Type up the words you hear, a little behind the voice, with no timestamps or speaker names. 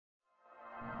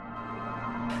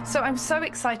So I'm so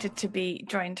excited to be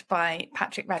joined by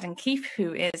Patrick Radden Keefe,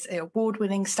 who is an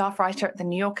award-winning staff writer at the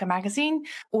New Yorker magazine,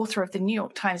 author of the New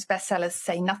York Times bestsellers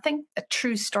Say Nothing, a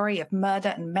true story of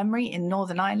murder and memory in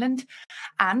Northern Ireland,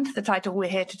 and the title we're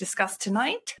here to discuss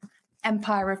tonight,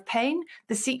 Empire of Pain,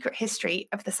 The Secret History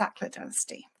of the Sackler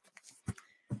Dynasty.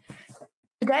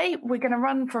 Today, we're going to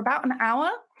run for about an hour.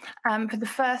 For the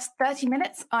first 30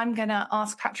 minutes, I'm going to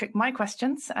ask Patrick my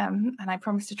questions, and I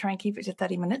promise to try and keep it to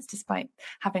 30 minutes, despite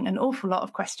having an awful lot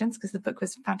of questions, because the book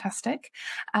was fantastic.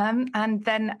 And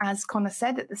then, as Connor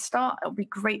said at the start, it'll be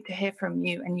great to hear from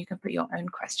you, and you can put your own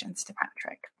questions to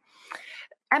Patrick.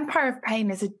 Empire of Pain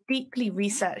is a deeply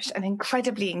researched and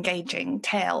incredibly engaging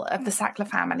tale of the Sackler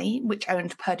family, which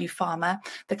owned Purdue Pharma,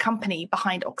 the company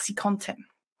behind OxyContin.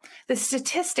 The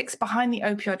statistics behind the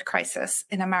opioid crisis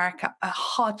in America are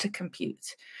hard to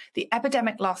compute. The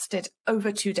epidemic lasted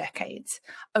over 2 decades.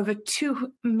 Over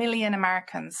 2 million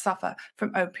Americans suffer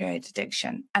from opioid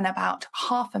addiction, and about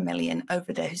 500,000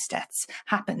 overdose deaths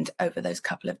happened over those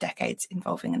couple of decades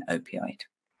involving an opioid.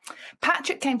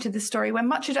 Patrick came to the story when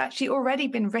much had actually already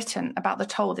been written about the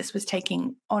toll this was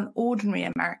taking on ordinary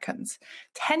Americans.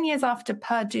 10 years after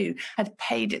Purdue had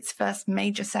paid its first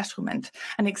major settlement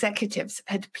and executives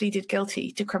had pleaded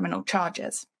guilty to criminal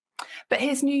charges. But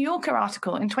his New Yorker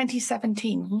article in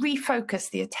 2017 refocused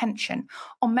the attention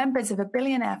on members of a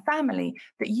billionaire family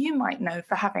that you might know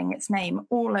for having its name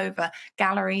all over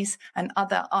galleries and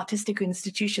other artistic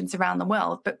institutions around the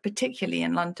world, but particularly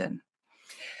in London.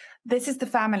 This is the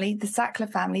family, the Sackler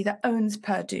family, that owns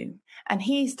Purdue. And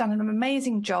he's done an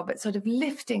amazing job at sort of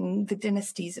lifting the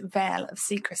dynasty's veil of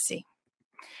secrecy.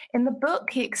 In the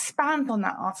book, he expands on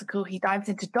that article. He dives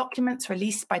into documents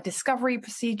released by discovery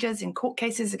procedures in court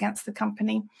cases against the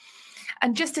company.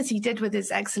 And just as he did with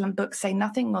his excellent book, Say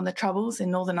Nothing, on the Troubles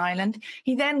in Northern Ireland,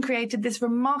 he then created this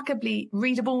remarkably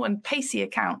readable and pacey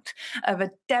account of a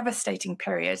devastating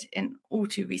period in all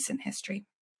too recent history.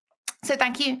 So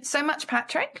thank you so much,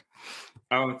 Patrick.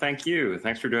 Oh, thank you.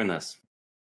 Thanks for doing this.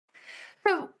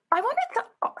 So I wanted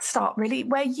to start really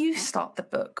where you start the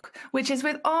book, which is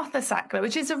with Arthur Sackler,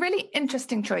 which is a really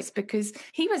interesting choice because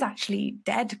he was actually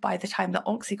dead by the time that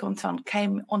OxyContin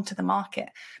came onto the market.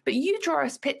 But you draw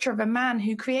us a picture of a man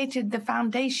who created the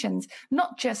foundations,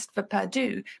 not just for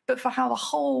Purdue, but for how the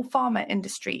whole pharma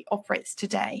industry operates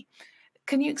today.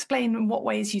 Can you explain in what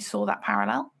ways you saw that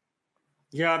parallel?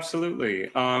 Yeah, absolutely.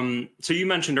 So you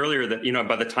mentioned earlier that,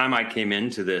 by the time I came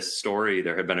into this story,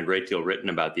 there had been a great deal written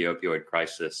about the opioid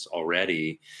crisis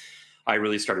already. I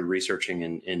really started researching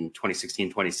in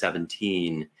 2016,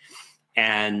 2017.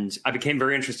 And I became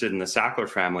very interested in the Sackler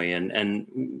family. And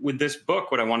with this book,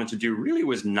 what I wanted to do really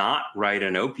was not write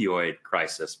an opioid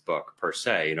crisis book per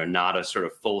se, not a sort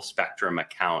of full spectrum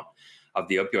account of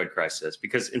the opioid crisis,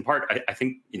 because in part, I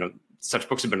think, such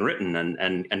books have been written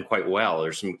and quite well.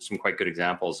 There's some quite good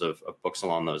examples of books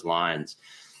along those lines.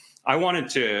 I wanted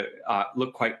to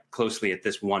look quite closely at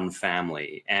this one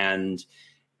family, and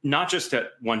not just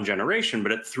at one generation,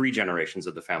 but at 3 generations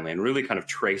of the family, and really kind of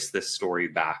trace this story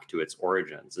back to its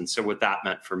origins. And so what that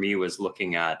meant for me was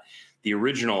looking at the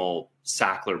original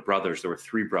Sackler brothers. There were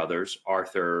 3 brothers,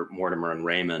 Arthur, Mortimer, and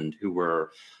Raymond, who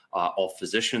were all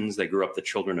physicians. They grew up the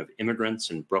children of immigrants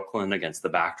in Brooklyn against the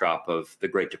backdrop of the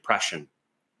Great Depression.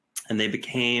 And they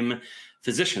became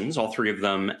physicians, all 3 of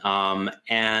them,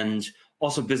 and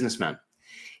also businessmen.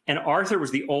 And Arthur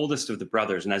was the oldest of the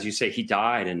brothers. And as you say, he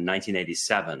died in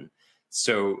 1987.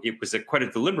 So it was quite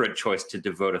a deliberate choice to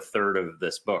devote a third of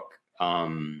this book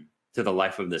to the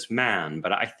life of this man.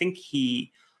 But I think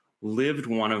he lived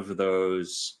one of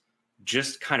those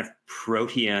just kind of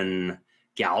protean,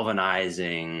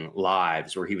 galvanizing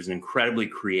lives where he was an incredibly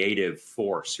creative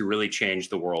force who really changed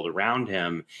the world around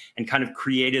him and kind of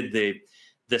created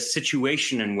the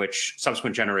situation in which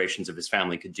subsequent generations of his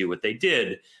family could do what they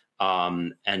did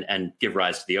and give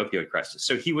rise to the opioid crisis.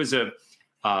 So he was a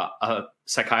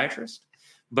psychiatrist,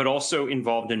 but also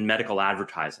involved in medical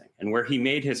advertising. And where he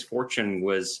made his fortune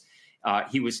was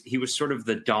he was sort of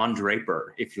the Don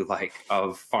Draper, if you like,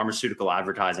 of pharmaceutical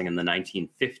advertising in the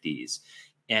 1950s.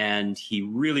 And he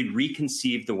really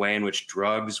reconceived the way in which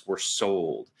drugs were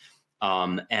sold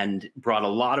and brought a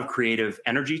lot of creative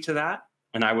energy to that.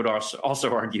 And I would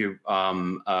also argue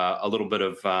a little bit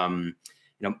of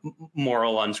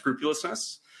moral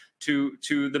unscrupulousness to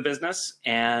the business,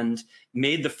 and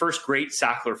made the first great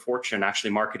Sackler fortune actually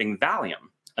marketing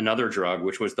Valium, another drug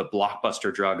which was the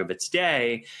blockbuster drug of its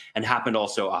day and happened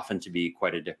also often to be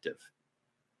quite addictive.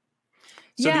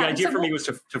 So the Yeah. idea for me was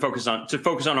to focus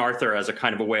on Arthur as a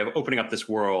kind of a way of opening up this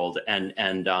world and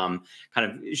kind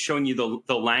of showing you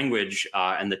the language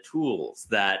and the tools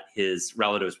that his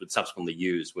relatives would subsequently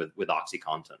use with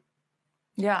OxyContin.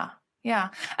 Yeah. Yeah.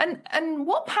 And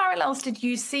what parallels did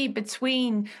you see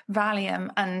between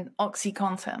Valium and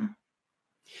OxyContin?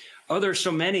 Oh, there's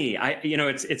so many.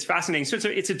 It's fascinating. So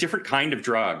it's a different kind of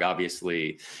drug,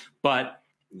 obviously, but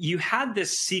you had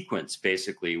this sequence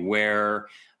basically where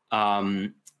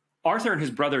Arthur and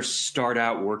his brothers start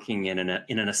out working in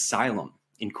an asylum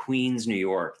in Queens, New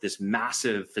York, this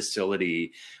massive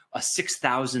facility, a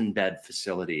 6,000 bed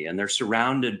facility, and they're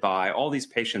surrounded by all these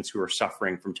patients who are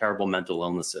suffering from terrible mental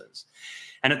illnesses.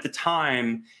 And at the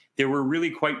time, there were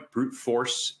really quite brute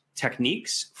force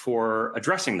techniques for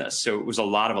addressing this. So it was a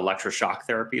lot of electroshock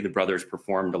therapy. The brothers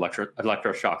performed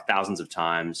electroshock thousands of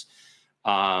times.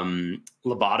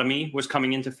 Lobotomy was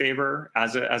coming into favor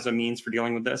as a means for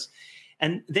dealing with this.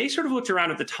 And they sort of looked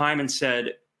around at the time and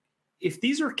said, if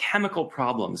these are chemical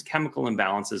problems, chemical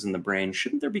imbalances in the brain,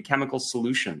 shouldn't there be chemical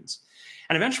solutions?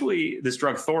 And eventually this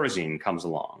drug Thorazine comes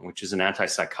along, which is an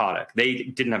antipsychotic. They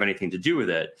didn't have anything to do with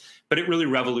it, but it really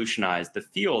revolutionized the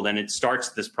field. And it starts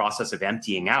this process of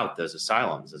emptying out those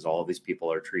asylums as all of these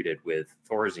people are treated with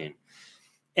Thorazine.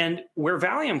 And where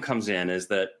Valium comes in is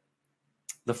that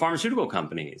the pharmaceutical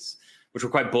companies, which were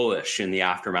quite bullish in the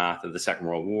aftermath of the Second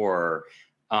World War,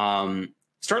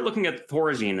 start looking at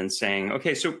Thorazine and saying,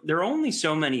 okay, so there are only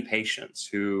so many patients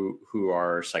who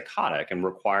are psychotic and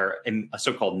require a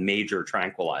so-called major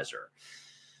tranquilizer.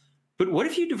 But what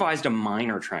if you devised a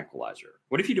minor tranquilizer?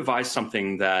 What if you devised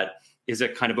something that is a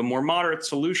kind of a more moderate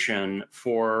solution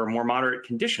for more moderate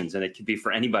conditions? And it could be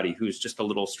for anybody who's just a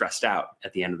little stressed out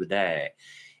at the end of the day.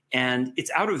 And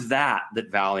it's out of that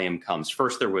Valium comes.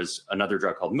 First, there was another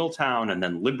drug called Miltown, and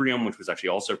then Librium, which was actually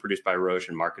also produced by Roche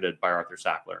and marketed by Arthur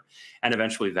Sackler, and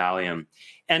eventually Valium.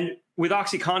 And with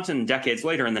OxyContin, decades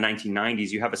later in the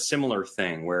 1990s, you have a similar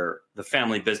thing where the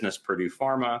family business Purdue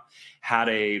Pharma had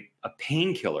a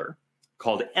painkiller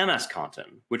called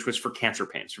MS-Contin, which was for cancer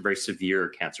pain, for very severe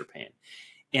cancer pain.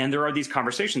 And there are these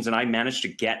conversations, and I managed to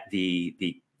get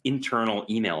the internal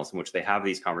emails in which they have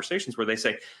these conversations where they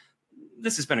say,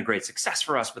 this has been a great success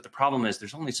for us, but the problem is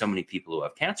there's only so many people who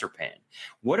have cancer pain.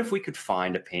 What if we could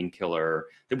find a painkiller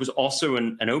that was also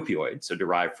an opioid, so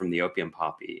derived from the opium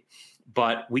poppy,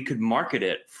 but we could market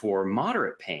it for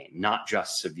moderate pain, not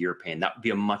just severe pain? That would be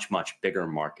a much, much bigger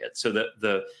market. So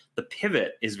the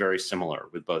pivot is very similar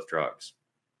with both drugs.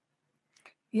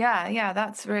 Yeah,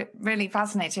 that's really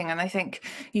fascinating. And I think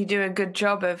you do a good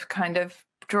job of kind of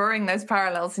drawing those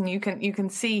parallels, and you can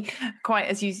see, quite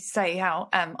as you say, how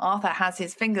Arthur has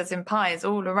his fingers in pies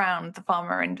all around the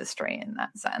pharma industry in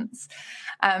that sense.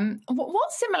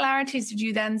 What similarities did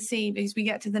you then see, because we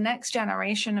get to the next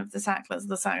generation of the Sacklers,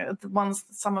 the ones,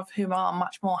 some of whom are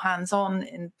much more hands-on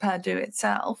in Purdue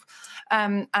itself,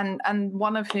 and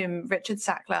one of whom, Richard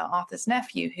Sackler, Arthur's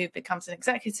nephew, who becomes an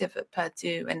executive at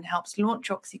Purdue and helps launch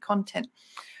OxyContin.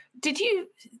 Did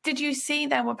you see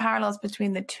there were parallels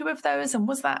between the two of those, and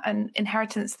was that an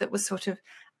inheritance that was sort of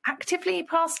actively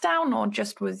passed down, or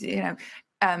just was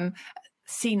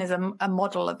seen as a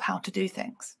model of how to do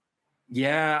things?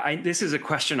 Yeah, this is a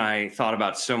question I thought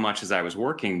about so much as I was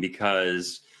working,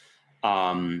 because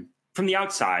from the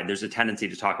outside, there's a tendency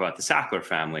to talk about the Sackler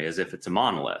family as if it's a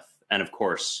monolith. And of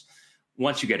course,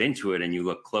 once you get into it and you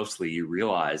look closely, you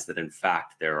realize that, in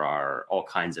fact, there are all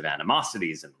kinds of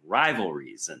animosities and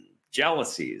rivalries and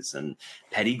jealousies and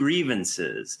petty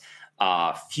grievances,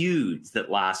 feuds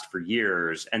that last for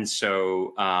years. And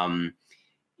so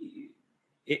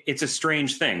it's a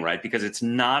strange thing, right? Because it's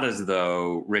not as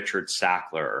though Richard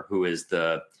Sackler, who is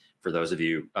for those of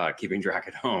you keeping track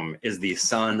at home, is the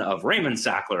son of Raymond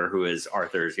Sackler, who is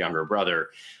Arthur's younger brother.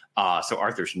 So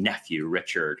Arthur's nephew,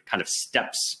 Richard, kind of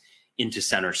steps into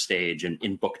center stage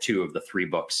in book 2 of the 3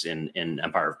 books in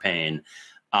Empire of Pain.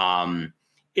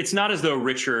 It's not as though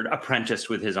Richard apprenticed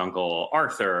with his uncle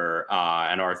Arthur,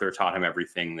 and Arthur taught him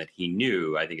everything that he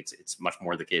knew. I think it's much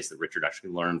more the case that Richard actually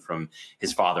learned from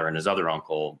his father and his other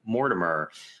uncle,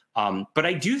 Mortimer. But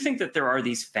I do think that there are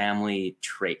these family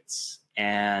traits.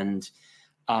 And,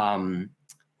 from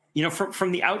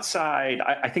the outside,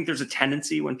 I think there's a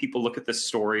tendency when people look at this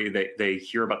story, they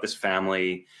hear about this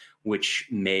family which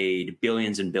made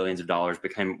billions and billions of dollars,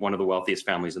 became one of the wealthiest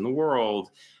families in the world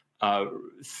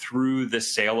through the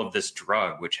sale of this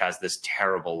drug, which has this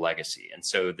terrible legacy. And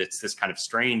so it's this kind of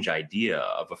strange idea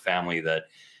of a family that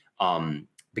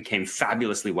became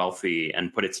fabulously wealthy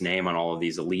and put its name on all of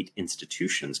these elite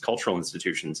institutions, cultural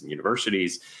institutions and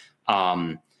universities,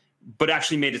 but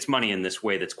actually made its money in this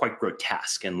way that's quite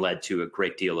grotesque and led to a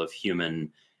great deal of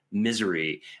human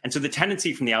misery. And so the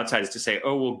tendency from the outside is to say,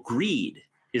 oh, well, greed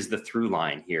is the through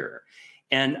line here.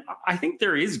 And I think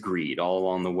there is greed all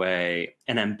along the way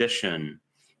and ambition.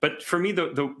 But for me,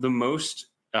 the most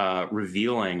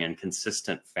revealing and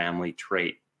consistent family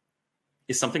trait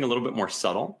is something a little bit more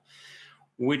subtle,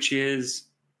 which is,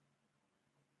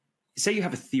 say you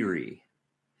have a theory.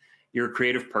 You're a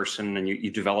creative person and you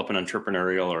develop an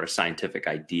entrepreneurial or a scientific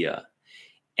idea,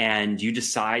 and you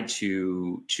decide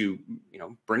to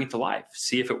bring it to life,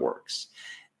 see if it works.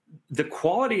 The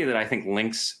quality that I think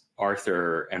links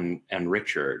Arthur and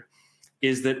Richard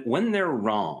is that when they're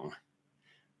wrong,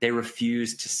 they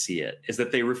refuse to see it, is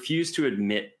that they refuse to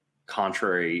admit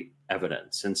contrary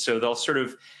evidence. And so they'll sort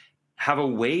of have a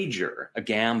wager, a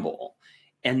gamble,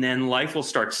 and then life will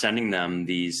start sending them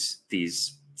these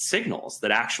signals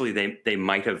that actually they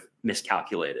might have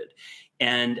miscalculated.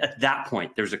 And at that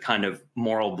point, there's a kind of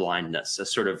moral blindness, a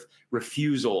sort of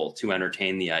refusal to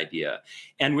entertain the idea.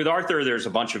 And with Arthur, there's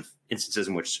a bunch of instances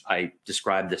in which I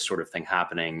describe this sort of thing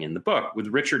happening in the book. With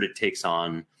Richard, it takes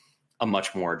on a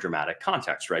much more dramatic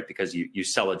context, right? Because you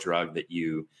sell a drug that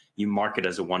you market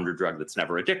as a wonder drug that's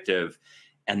never addictive.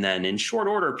 And then in short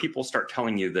order, people start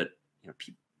telling you that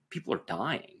people are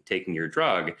dying taking your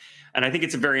drug. And I think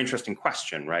it's a very interesting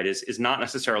question, right? Is not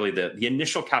necessarily the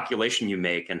initial calculation you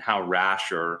make and how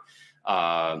rash or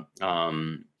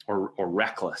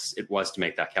reckless it was to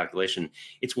make that calculation.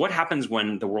 It's what happens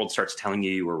when the world starts telling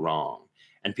you were wrong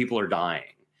and people are dying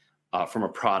from a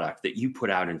product that you put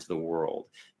out into the world.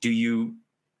 Do you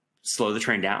slow the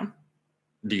train down?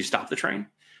 Do you stop the train?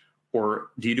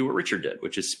 Or do you do what Richard did,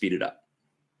 which is speed it up?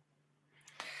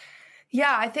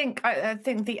 Yeah, I think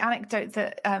the anecdote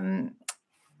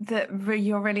that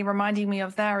you're really reminding me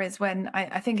of there is when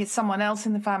I think it's someone else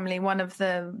in the family, one of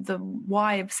the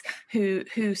wives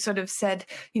who sort of said,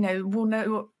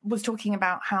 was talking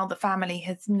about how the family,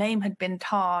 his name had been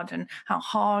tarred and how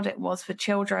hard it was for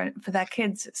their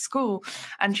kids at school.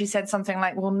 And she said something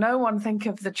like, well, no one think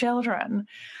of the children.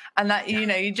 And that,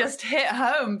 you just hit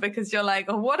home because you're like,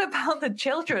 well, what about the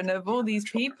children of all these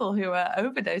people who are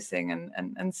overdosing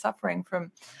and suffering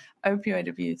from opioid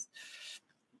abuse?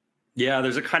 Yeah, I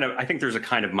think there's a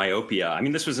kind of myopia. I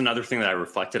mean, this was another thing that I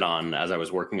reflected on as I was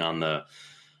working on the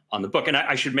book. And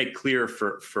I should make clear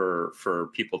for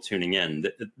people tuning in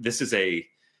that this is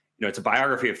it's a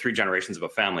biography of 3 generations of a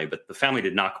family, but the family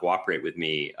did not cooperate with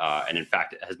me. And in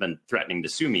fact, it has been threatening to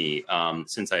sue me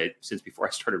since before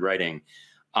I started writing.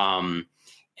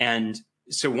 And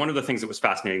so one of the things that was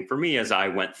fascinating for me as I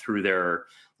went through their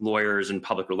lawyers and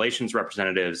public relations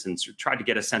representatives and tried to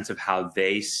get a sense of how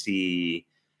they see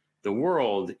the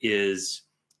world is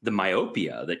the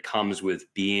myopia that comes with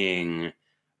being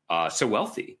so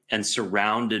wealthy and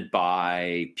surrounded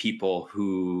by people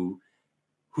who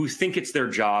think it's their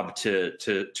job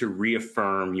to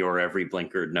reaffirm your every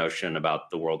blinkered notion about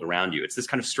the world around you. It's this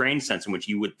kind of strange sense in which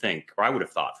you would think, or I would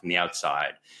have thought from the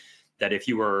outside, that if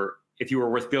you were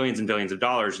worth billions and billions of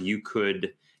dollars, you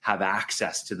could have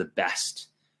access to the best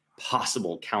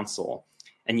possible counsel.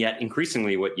 And yet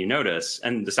increasingly what you notice,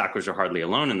 and the Sacklers are hardly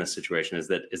alone in this situation, is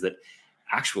that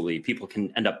actually people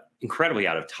can end up incredibly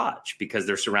out of touch because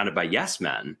they're surrounded by yes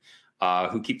men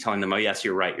who keep telling them, oh, yes,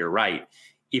 you're right,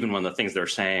 even when the things they're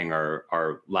saying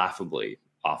are laughably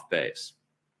off base.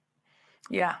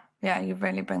 Yeah, you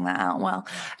really bring that out well.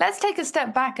 Let's take a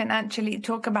step back and actually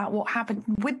talk about what happened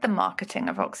with the marketing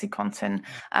of OxyContin.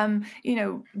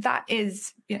 That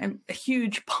is, a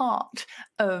huge part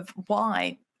of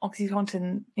why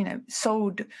OxyContin,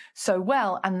 sold so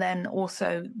well, and then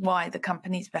also why the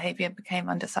company's behavior became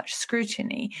under such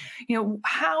scrutiny.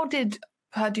 How did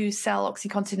Purdue sell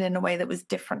OxyContin in a way that was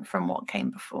different from what came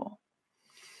before?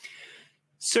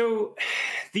 So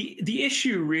the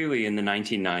issue really in the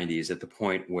 1990s, at the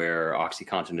point where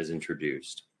OxyContin is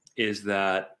introduced, is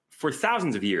that for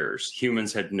thousands of years,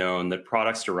 humans had known that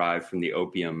products derived from the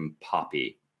opium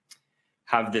poppy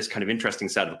have this kind of interesting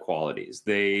set of qualities.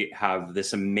 They have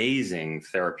this amazing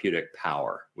therapeutic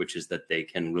power, which is that they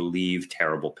can relieve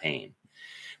terrible pain.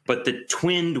 But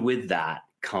twinned with that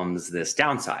comes this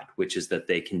downside, which is that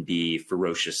they can be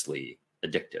ferociously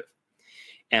addictive.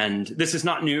 And this is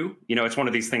not new. It's one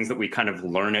of these things that we kind of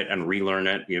learn it and relearn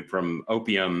it, from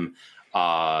opium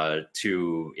to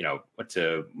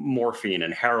morphine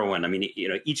and heroin. I mean,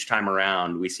 each time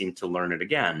around, we seem to learn it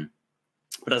again.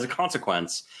 But as a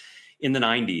consequence, in the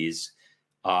 90s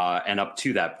and up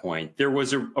to that point, there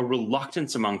was a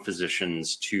reluctance among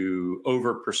physicians to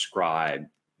overprescribe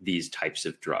these types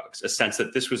of drugs, a sense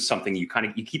that this was something you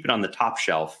keep it on the top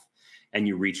shelf and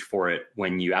you reach for it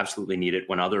when you absolutely need it,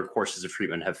 when other courses of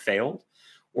treatment have failed,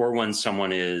 or when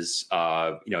someone is,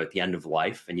 at the end of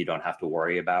life and you don't have to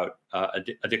worry about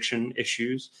addiction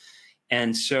issues.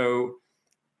 And so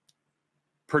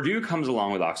Purdue comes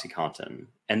along with OxyContin,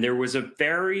 and there was a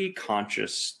very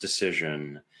conscious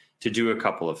decision to do a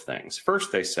couple of things.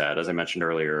 First, they said, as I mentioned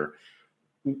earlier,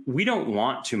 we don't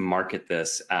want to market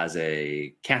this as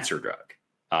a cancer drug.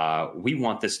 We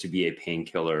want this to be a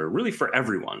painkiller really for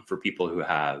everyone, for people who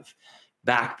have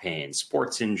back pain,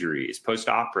 sports injuries,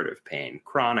 post-operative pain,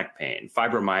 chronic pain,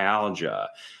 fibromyalgia,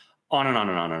 on and on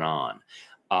and on and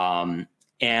on.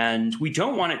 And we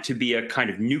don't want it to be a kind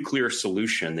of nuclear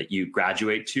solution that you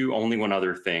graduate to only when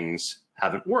other things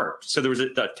haven't worked. So there was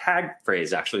a tag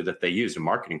phrase actually that they used, a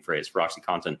marketing phrase for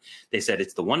OxyContin. They said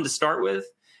it's the one to start with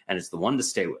and it's the one to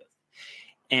stay with.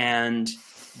 And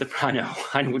I know,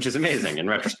 which is amazing in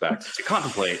retrospect to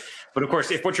contemplate. But of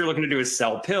course, if what you're looking to do is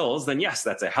sell pills, then yes,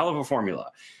 that's a hell of a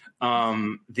formula.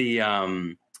 So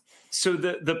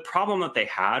the problem that they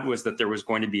had was that there was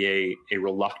going to be a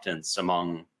reluctance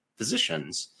among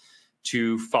physicians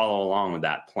to follow along with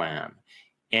that plan.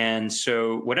 And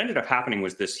so what ended up happening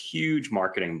was this huge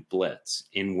marketing blitz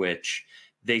in which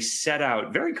they set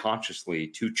out very consciously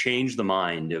to change the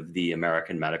mind of the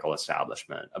American medical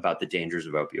establishment about the dangers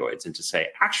of opioids and to say,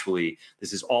 actually,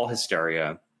 this is all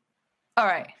hysteria. All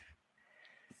right.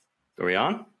 Are we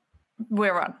on?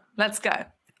 We're on. Let's go.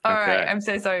 All right. I'm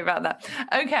so sorry about that.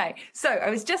 Okay. So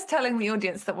I was just telling the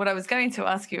audience that what I was going to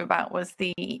ask you about was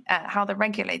the how the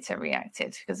regulator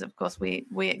reacted, because of course we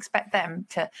expect them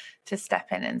to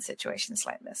step in situations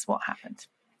like this. What happened?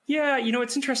 Yeah,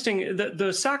 it's interesting.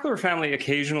 The Sackler family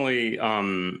occasionally,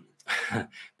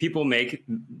 people make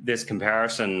this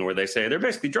comparison where they say they're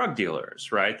basically drug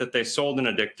dealers, right? That they sold an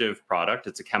addictive product.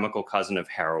 It's a chemical cousin of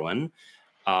heroin.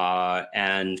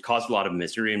 And caused a lot of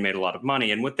misery and made a lot of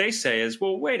money. And what they say is,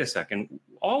 well, wait a second.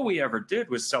 All we ever did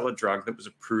was sell a drug that was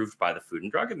approved by the Food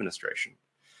and Drug Administration.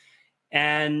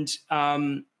 And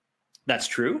that's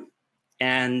true.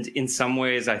 And in some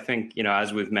ways, I think,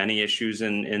 as with many issues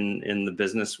in the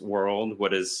business world,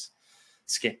 what is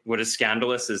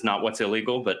scandalous is not what's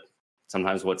illegal, but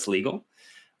sometimes what's legal.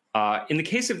 In the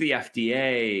case of the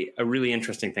FDA, a really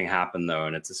interesting thing happened, though,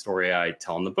 and it's a story I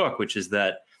tell in the book, which is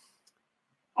that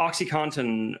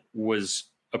OxyContin was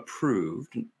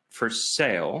approved for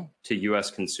sale to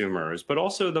U.S. consumers, but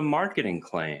also the marketing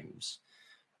claims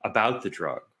about the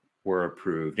drug were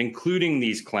approved, including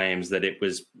these claims that it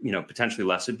was, potentially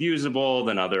less abusable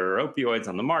than other opioids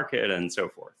on the market and so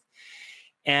forth.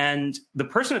 And the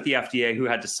person at the FDA who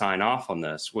had to sign off on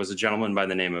this was a gentleman by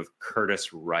the name of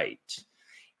Curtis Wright.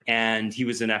 And he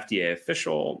was an FDA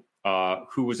official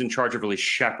who was in charge of really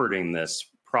shepherding this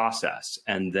process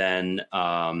and then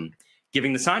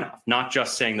giving the sign off, not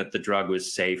just saying that the drug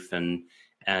was safe and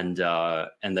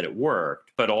that it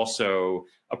worked, but also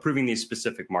approving these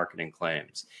specific marketing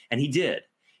claims. And he did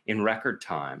in record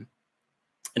time.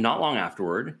 And not long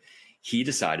afterward, he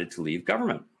decided to leave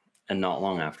government. And not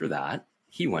long after that,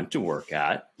 he went to work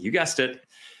at, you guessed it,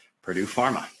 Purdue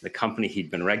Pharma, the company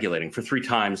he'd been regulating for 3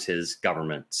 times his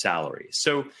government salary.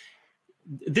 So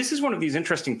this is one of these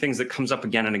interesting things that comes up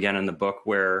again and again in the book,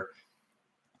 where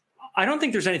I don't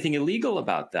think there's anything illegal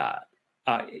about that.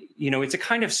 It's a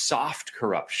kind of soft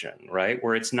corruption, right?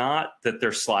 Where it's not that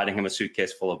they're sliding him a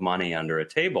suitcase full of money under a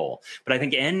table. But I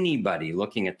think anybody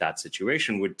looking at that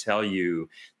situation would tell you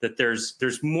that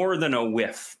there's more than a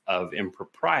whiff of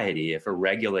impropriety if a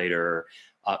regulator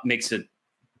makes a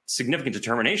significant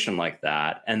determination like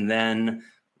that and then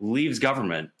leaves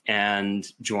government and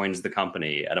joins the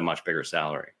company at a much bigger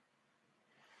salary.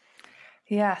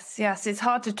 Yes. It's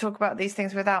hard to talk about these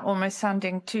things without almost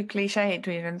sounding too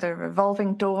cliched, the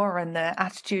revolving door and the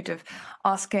attitude of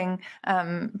asking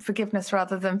forgiveness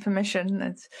rather than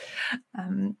permission.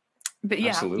 But yeah,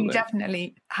 Absolutely. You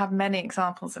definitely have many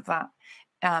examples of that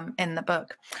in the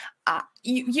book.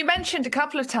 You mentioned a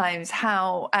couple of times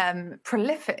how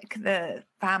prolific the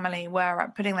family were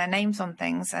at putting their names on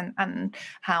things and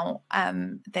how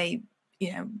they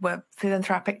were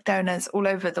philanthropic donors all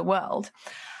over the world.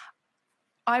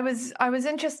 I was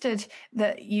interested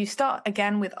that you start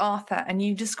again with Arthur and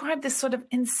you describe this sort of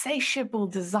insatiable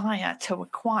desire to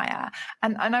acquire.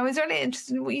 And I was really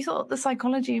interested in what you thought the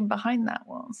psychology behind that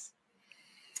was.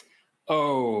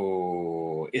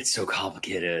 Oh, it's so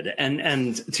complicated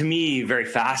and to me, very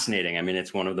fascinating. I mean,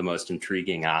 it's one of the most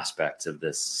intriguing aspects of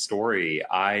this story.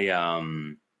 I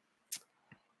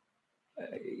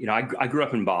grew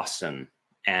up in Boston,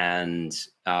 and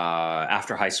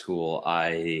after high school,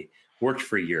 I worked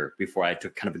for a year before I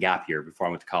took kind of a gap year before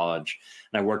I went to college.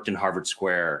 And I worked in Harvard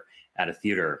Square at a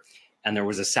theater. and there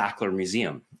was a Sackler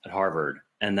museum at Harvard.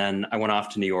 And then I went off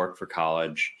to New York for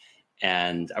college,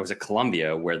 and I was at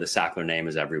Columbia, where the Sackler name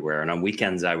is everywhere. And on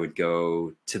weekends, I would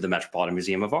go to the Metropolitan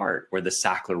Museum of Art, where the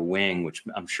Sackler wing, which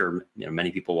I'm sure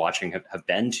many people watching have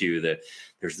been to,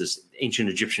 there's this ancient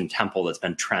Egyptian temple that's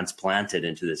been transplanted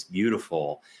into this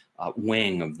beautiful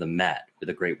wing of the Met with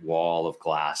a great wall of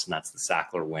glass, and that's the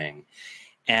Sackler wing.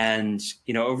 And,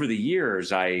 over the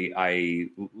years, I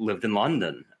lived in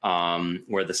London,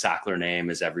 where the Sackler name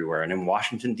is everywhere, and in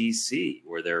Washington, D.C.,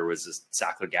 where there was this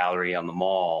Sackler gallery on the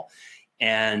Mall.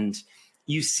 And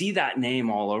you see that name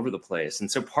all over the place.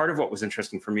 And so part of what was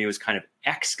interesting for me was kind of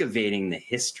excavating the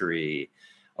history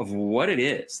of what it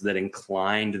is that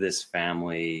inclined this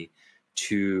family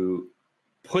to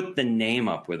put the name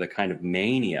up with a kind of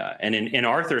mania. And in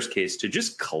Arthur's case, to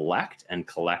just collect and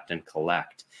collect and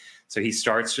collect. So he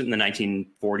starts in the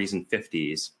 1940s and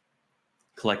 50s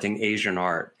collecting Asian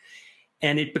art.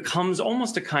 And it becomes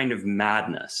almost a kind of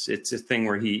madness. It's a thing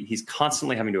where he's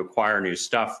constantly having to acquire new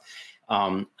stuff.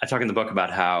 I talk in the book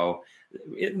about how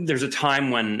there's a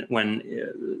time when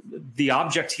the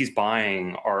objects he's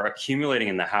buying are accumulating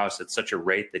in the house at such a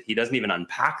rate that he doesn't even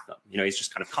unpack them. He's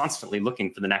just kind of constantly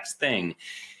looking for the next thing.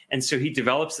 And so he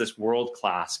develops this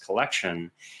world-class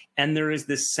collection. And there is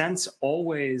this sense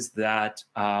always that,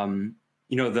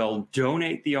 they'll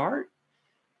donate the art,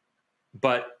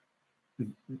 but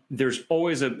there's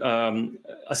always a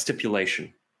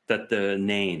stipulation that the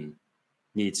name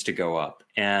needs to go up.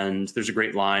 And there's a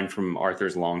great line from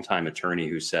Arthur's longtime attorney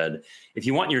who said, if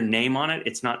you want your name on it,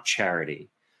 it's not charity.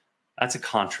 That's a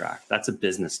contract. That's a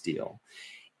business deal.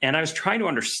 And I was trying to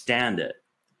understand it.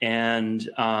 And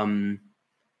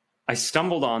I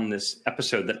stumbled on this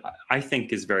episode that I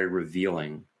think is very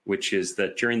revealing, which is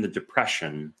that during the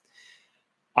Depression,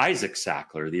 Isaac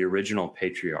Sackler, the original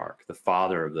patriarch, the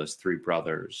father of those three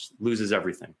brothers, loses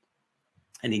everything.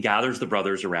 And he gathers the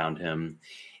brothers around him,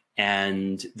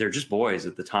 and they're just boys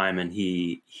at the time. And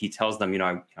he tells them,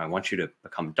 I want you to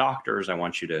become doctors. I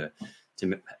want you to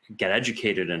get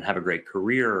educated and have a great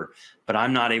career, but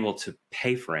I'm not able to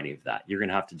pay for any of that. You're going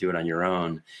to have to do it on your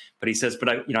own. But he says, but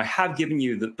I have given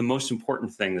you the most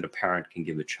important thing that a parent can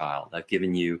give a child. I've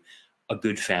given you a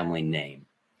good family name.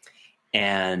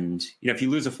 And, if you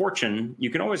lose a fortune, you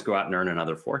can always go out and earn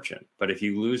another fortune. But if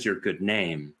you lose your good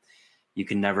name, you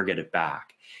can never get it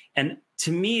back. And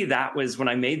to me, that was when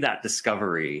I made that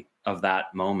discovery of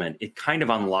that moment, it kind of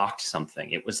unlocked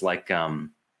something. It was like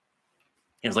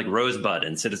Rosebud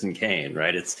and Citizen Kane,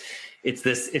 right? It's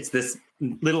this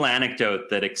little anecdote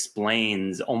that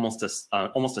explains almost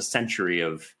a century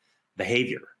of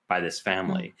behavior by this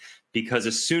family. Because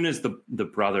as soon as the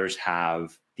brothers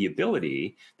have the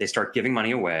ability, they start giving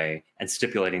money away and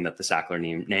stipulating that the Sackler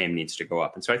name needs to go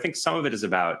up. And so I think some of it is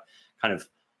about kind of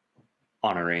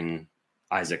honoring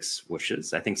Isaac's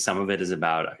wishes. I think some of it is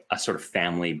about a sort of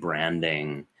family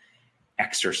branding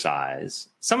exercise.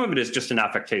 Some of it is just an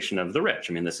affectation of the rich.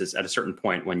 I mean, this is at a certain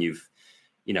point when you've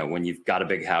got a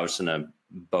big house and a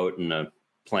boat and a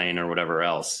plane or whatever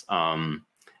else,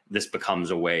 this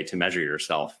becomes a way to measure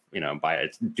yourself, by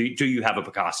it. Do you have a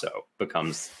Picasso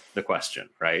becomes the question,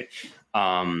 right?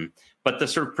 But the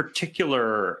sort of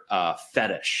particular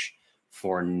fetish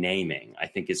for naming, I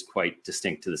think, is quite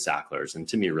distinct to the Sacklers, and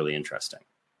to me, really interesting.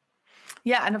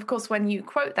 Yeah, and of course, when you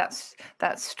quote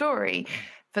that story,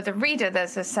 for the reader,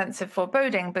 there's a sense of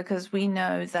foreboding, because we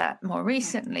know that more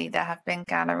recently there have been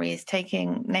galleries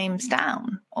taking names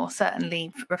down, or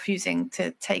certainly refusing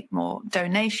to take more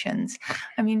donations.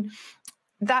 I mean,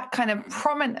 that kind of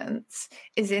prominence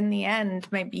is in the end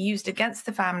maybe used against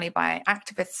the family by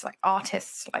activists, like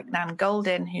artists like Nan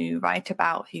Goldin, who write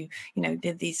about who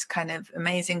did these kind of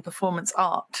amazing performance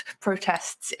art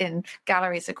protests in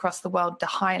galleries across the world to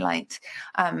highlight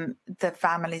the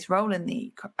family's role in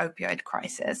the opioid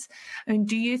crisis. I mean,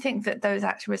 do you think that those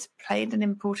activists played an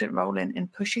important role in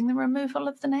pushing the removal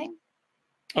of the name?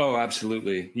 Oh,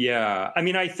 absolutely. Yeah. I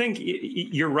mean, I think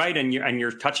you're right. And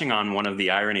you're touching on one of the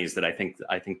ironies that I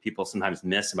think people sometimes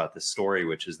miss about this story,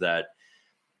 which is that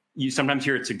you sometimes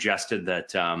hear it suggested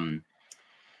that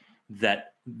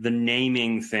that the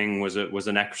naming thing was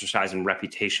an exercise in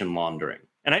reputation laundering.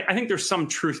 And I think there's some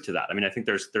truth to that. I mean, I think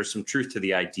there's some truth to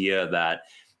the idea that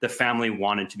the family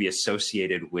wanted to be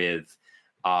associated with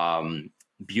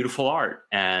beautiful art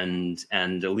and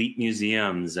elite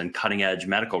museums and cutting edge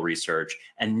medical research,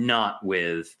 and not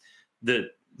with the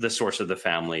source of the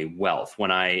family wealth.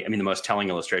 The most telling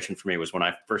illustration for me was when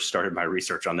I first started my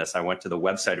research on this. I went to the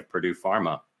website of Purdue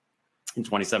Pharma in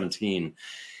 2017,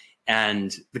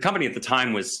 And the company at the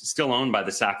time was still owned by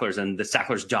the Sacklers, and the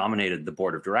Sacklers dominated the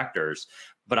board of directors.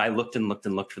 But I looked and looked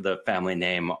and looked for the family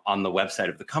name on the website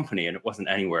of the company, and it wasn't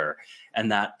anywhere.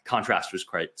 And that contrast was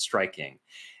quite striking.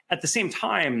 At the same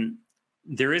time,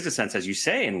 there is a sense, as you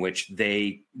say, in which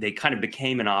they kind of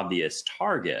became an obvious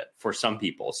target for some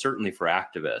people, certainly for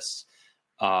activists,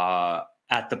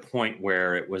 at the point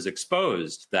where it was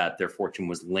exposed that their fortune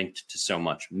was linked to so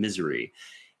much misery.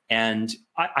 And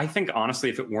I think, honestly,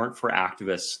 if it weren't for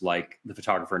activists like the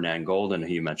photographer Nan Goldin,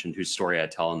 who you mentioned, whose story I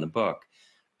tell in the book,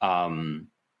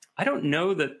 I don't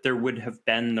know that there would have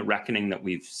been the reckoning that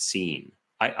we've seen.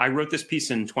 I wrote this piece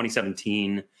in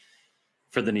 2017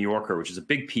 for The New Yorker, which is a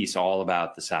big piece all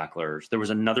about the Sacklers. There was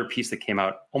another piece that came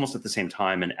out almost at the same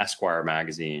time in Esquire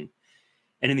magazine.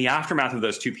 And in the aftermath of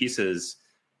those two pieces,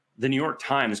 the New York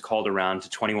Times called around to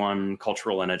 21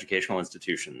 cultural and educational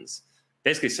institutions,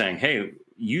 basically saying, hey,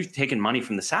 you've taken money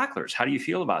from the Sacklers. How do you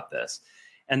feel about this?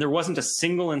 And there wasn't a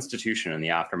single institution in the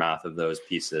aftermath of those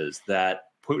pieces that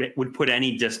would put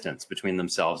any distance between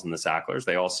themselves and the Sacklers.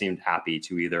 They all seemed happy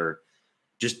to either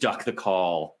just duck the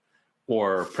call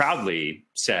or proudly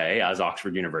say, as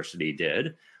Oxford University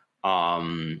did,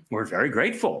 we're very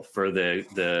grateful for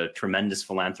the tremendous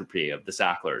philanthropy of the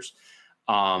Sacklers.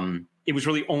 It was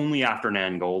really only after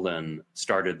Nan Goldin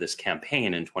started this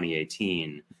campaign in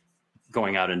 2018,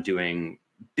 going out and doing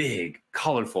big,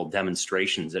 colorful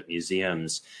demonstrations at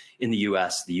museums in the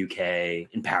US, the UK,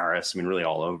 in Paris, I mean, really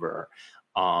all over,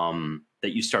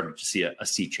 that you started to see a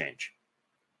sea change.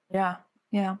 Yeah,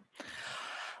 yeah.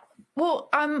 Well,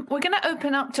 we're going to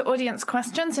open up to audience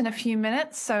questions in a few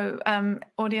minutes. So,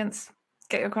 audience,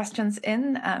 get your questions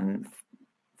in.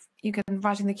 You can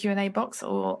write in the Q&A box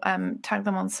or tag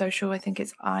them on social. I think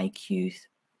it's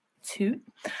IQ2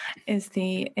 is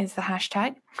the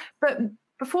hashtag. But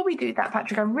before we do that,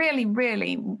 Patrick, I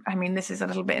really, I mean, this is a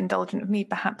little bit indulgent of me,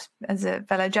 perhaps, as a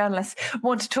fellow journalist,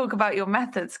 want to talk about your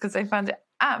methods, because I found it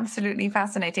absolutely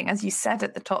fascinating. As you said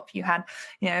at the top, you had,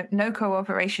 no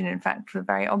cooperation. In fact, the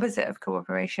very opposite of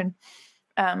cooperation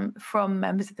from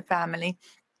members of the family.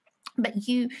 But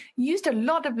you used a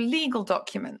lot of legal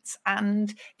documents,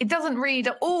 and it doesn't read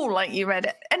at all like you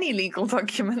read any legal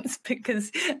documents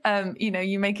because,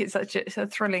 you make it such a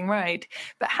thrilling ride.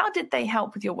 But how did they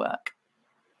help with your work?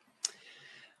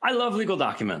 I love legal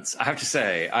documents, I have to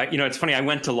say. It's funny. I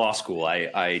went to law school.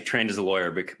 I trained as a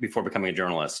lawyer before becoming a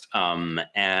journalist.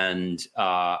 And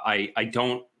I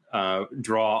don't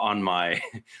draw on my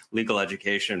legal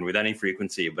education with any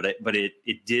frequency, but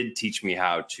it did teach me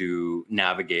how to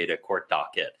navigate a court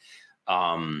docket.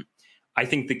 I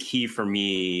think the key for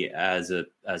me as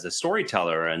a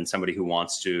storyteller and somebody who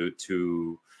wants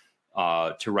to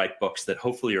write books that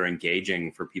hopefully are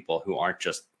engaging for people who aren't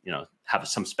just, have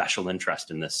some special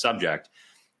interest in this subject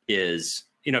is,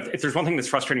 if there's one thing that's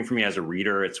frustrating for me as a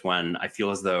reader, it's when I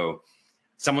feel as though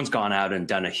someone's gone out and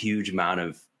done a huge amount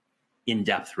of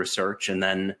in-depth research, and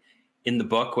then in the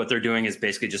book, what they're doing is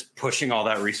basically just pushing all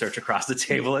that research across the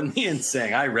table at me and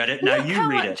saying, I read it, now you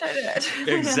read it.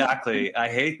 Exactly. I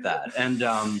hate that.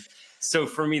 And so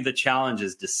for me, the challenge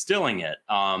is distilling it.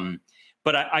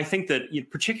 But I think that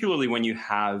particularly when you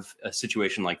have a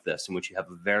situation like this, in which you have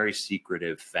a very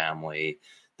secretive family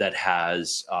that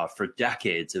has for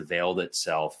decades availed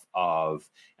itself of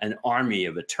an army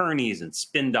of attorneys and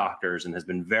spin doctors and has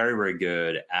been very, very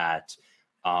good at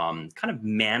kind of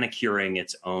manicuring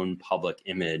its own public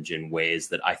image in ways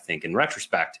that I think in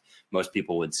retrospect, most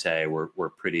people would say were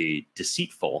pretty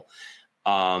deceitful.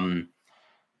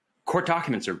 Court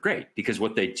documents are great because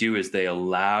what they do is they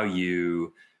allow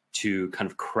you to kind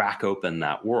of crack open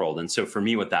that world. And so for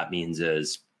me, what that means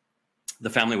is the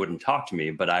family wouldn't talk to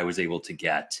me, but I was able to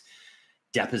get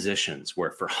depositions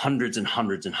where for hundreds and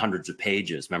hundreds and hundreds of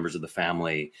pages, members of the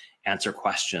family answer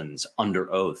questions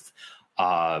under oath.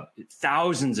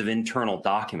 Thousands of internal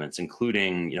documents,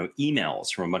 including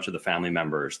emails from a bunch of the family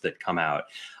members that come out,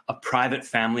 a private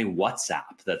family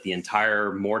WhatsApp that the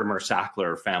entire Mortimer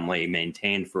Sackler family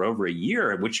maintained for over a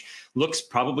year, which looks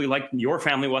probably like your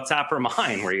family WhatsApp or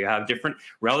mine, where you have different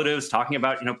relatives talking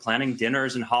about planning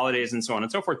dinners and holidays and so on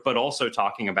and so forth, but also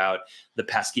talking about the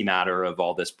pesky matter of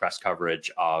all this press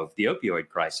coverage of the opioid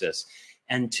crisis.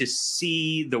 And to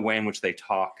see the way in which they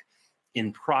talk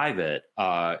in private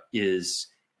is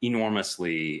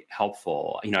enormously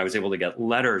helpful. I was able to get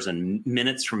letters and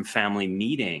minutes from family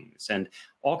meetings and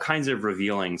all kinds of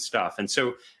revealing stuff. And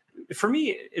so for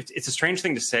me, it's a strange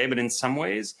thing to say, but in some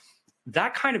ways,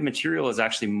 that kind of material is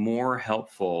actually more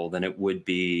helpful than it would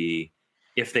be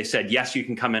if they said, yes, you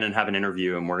can come in and have an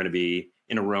interview and we're going to be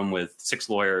in a room with 6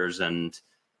 lawyers and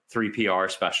 3 PR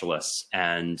specialists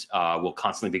and will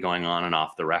constantly be going on and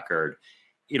off the record.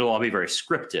 It'll all be very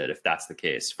scripted if that's the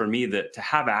case. For me, to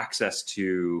have access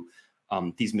to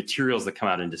these materials that come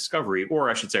out in discovery, or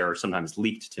I should say are sometimes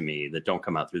leaked to me that don't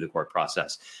come out through the court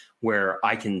process, where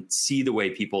I can see the way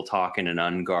people talk in an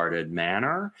unguarded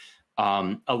manner,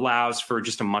 allows for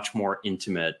just a much more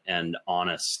intimate and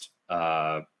honest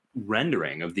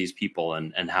rendering of these people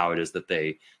and how it is that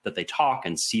they talk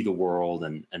and see the world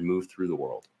and move through the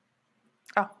world.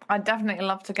 Oh, I'd definitely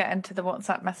love to get into the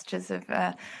WhatsApp messages of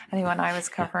anyone I was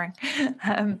covering.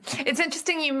 It's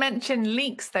interesting you mentioned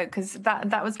leaks, though, because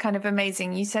that was kind of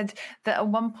amazing. You said that at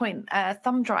one point a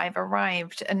thumb drive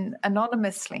arrived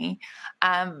anonymously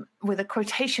with a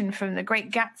quotation from The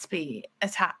Great Gatsby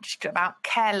attached about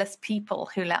careless people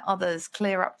who let others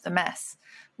clear up the mess.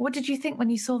 What did you think when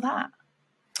you saw that?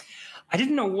 I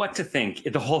didn't know what to think.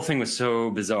 The whole thing was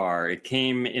so bizarre. It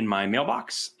came in my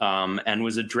mailbox and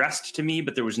was addressed to me,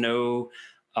 but there was no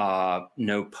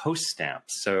post stamp.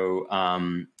 So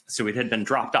it had been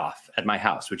dropped off at my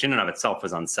house, which in and of itself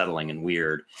was unsettling and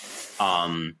weird.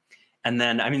 And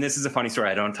then, I mean, this is a funny story.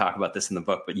 I don't talk about this in the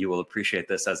book, but you will appreciate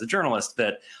this as a journalist,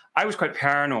 that I was quite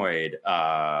paranoid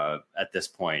at this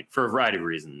point for a variety of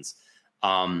reasons.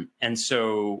 And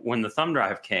so when the thumb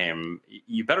drive came,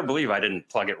 you better believe I didn't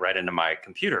plug it right into my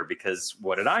computer, because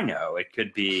what did I know? It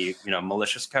could be,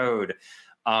 malicious code.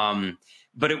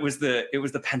 But it was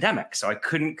the pandemic. So I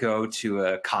couldn't go to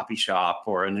a copy shop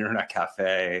or an internet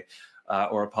cafe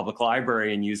or a public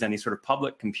library and use any sort of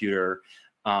public computer.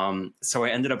 So I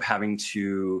ended up having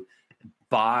to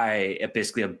buy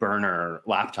basically a burner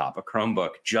laptop, a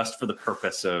Chromebook, just for the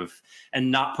purpose of, and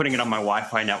not putting it on my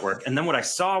Wi-Fi network. And then what I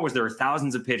saw was there were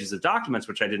thousands of pages of documents,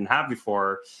 which I didn't have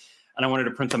before, and I wanted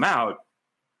to print them out,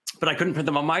 but I couldn't print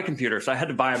them on my computer. So I had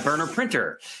to buy a burner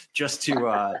printer just to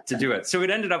do it. So it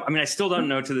ended up, I mean, I still don't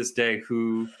know to this day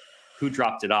who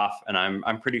dropped it off. And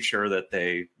I'm pretty sure that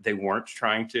they weren't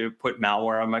trying to put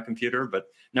malware on my computer, but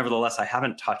nevertheless, I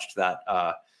haven't touched that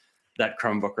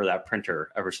Chromebook or that printer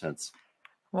ever since.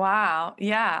 Wow.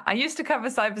 Yeah. I used to cover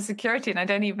cybersecurity, and I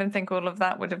don't even think all of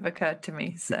that would have occurred to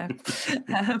me. So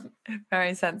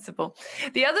very sensible.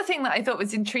 The other thing that I thought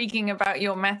was intriguing about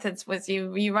your methods was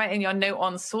you write in your note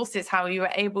on sources how you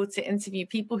were able to interview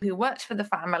people who worked for the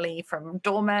family, from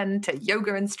doormen to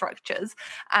yoga instructors.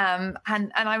 And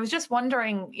I was just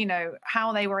wondering,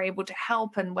 how they were able to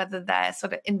help and whether their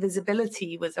sort of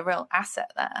invisibility was a real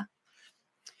asset there.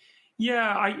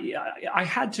 Yeah,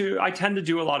 I tend to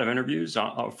do a lot of interviews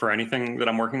for anything that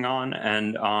I'm working on.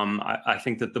 And I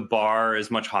think that the bar is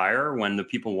much higher when the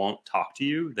people won't talk to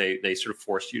you. They sort of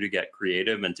force you to get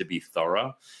creative and to be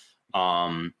thorough.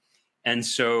 And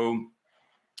so,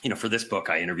 for this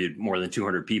book, I interviewed more than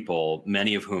 200 people,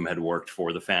 many of whom had worked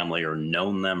for the family or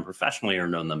known them professionally or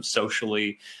known them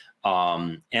socially.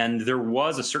 And there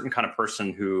was a certain kind of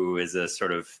person who is a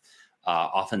sort of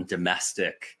often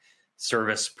domestic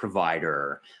service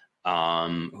provider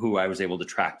who I was able to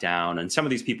track down. And some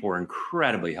of these people were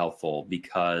incredibly helpful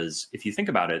because if you think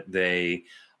about it, they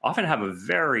often have a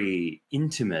very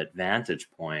intimate vantage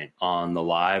point on the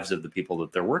lives of the people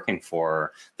that they're working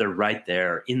for. They're right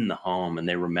there in the home and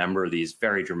they remember these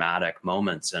very dramatic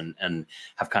moments and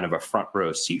have kind of a front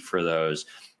row seat for those.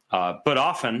 But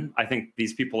often I think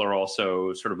these people are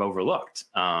also sort of overlooked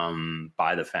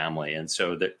by the family. And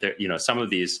so that, some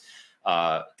of these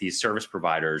service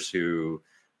providers who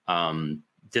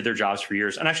did their jobs for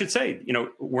years. And I should say,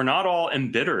 we're not all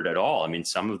embittered at all. I mean,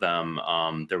 some of them,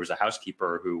 there was a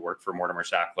housekeeper who worked for Mortimer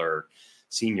Sackler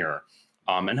Sr.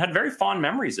 And had very fond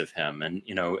memories of him and,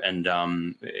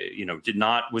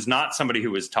 was not somebody who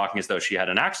was talking as though she had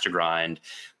an axe to grind,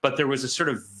 but there was a sort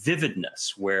of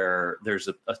vividness where there's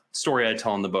a story I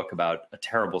tell in the book about a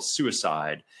terrible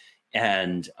suicide.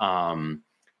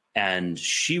 And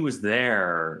she was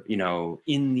there,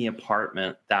 in the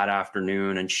apartment that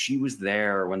afternoon, and she was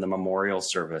there when the memorial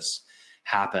service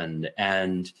happened.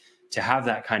 And to have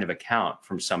that kind of account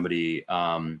from somebody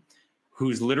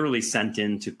who's literally sent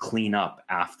in to clean up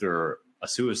after a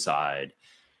suicide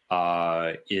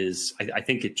is, I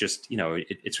think it just,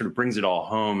 it sort of brings it all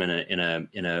home in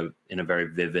a very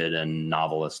vivid and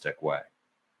novelistic way.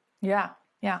 Yeah.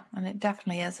 Yeah, and it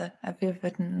definitely is a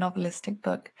vivid and novelistic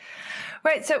book.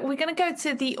 Right, so we're going to go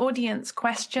to the audience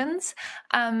questions.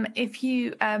 If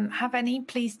you have any,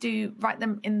 please do write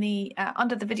them in the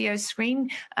under the video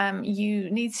screen. You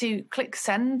need to click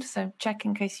send, so check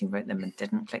in case you wrote them and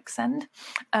didn't click send.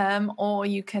 Or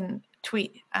you can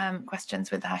tweet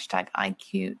questions with the hashtag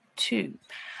IQ2.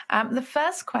 The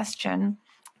first question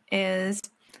is,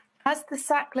 Has the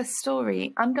Sackler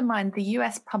story undermined the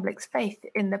US public's faith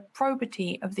in the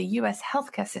probity of the US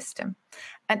healthcare system?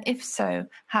 And if so,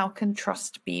 how can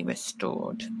trust be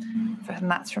restored? And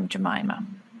that's from Jemima.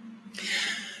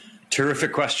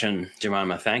 Terrific question,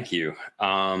 Jemima. Thank you.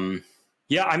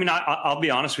 Yeah, I mean, I'll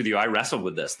be honest with you. I wrestled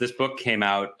with this. This book came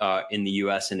out in the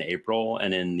US in April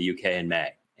and in the UK in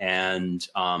May. And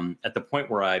at the point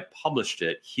where I published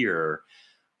it here,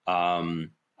 I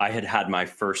had my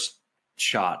first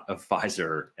shot of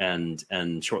Pfizer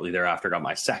and shortly thereafter got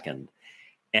my second.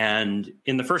 And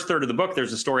in the first third of the book,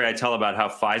 there's a story I tell about how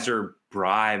Pfizer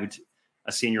bribed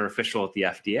a senior official at the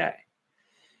FDA.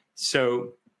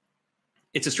 So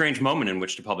it's a strange moment in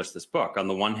which to publish this book. On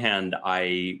the one hand,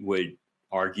 I would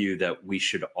argue that we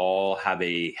should all have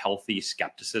a healthy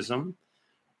skepticism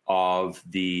of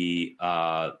the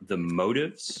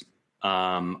motives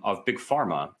of big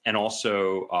pharma, and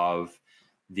also of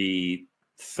the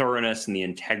thoroughness and the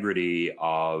integrity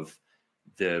of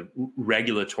the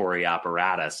regulatory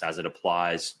apparatus as it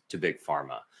applies to big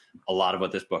pharma. A lot of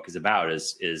what this book is about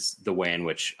is the way in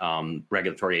which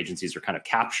regulatory agencies are kind of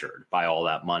captured by all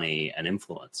that money and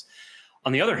influence.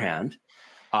 On the other hand,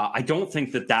 I don't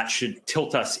think that should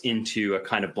tilt us into a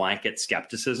kind of blanket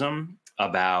skepticism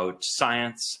about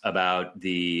science, about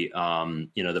the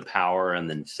the power and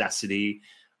the necessity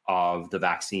of the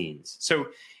vaccines. So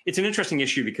it's an interesting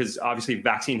issue because obviously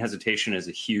vaccine hesitation is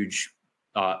a huge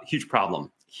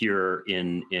problem here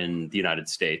in the United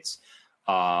States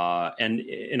and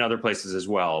in other places as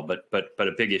well, but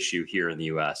a big issue here in the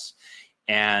US.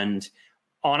 And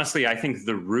honestly, I think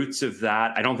the roots of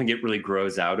that, I don't think it really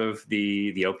grows out of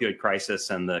the opioid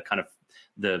crisis and the kind of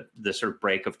the sort of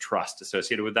break of trust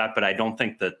associated with that. But I don't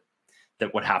think that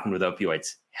what happened with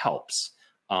opioids helps.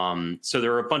 So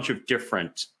there are a bunch of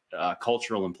different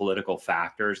cultural and political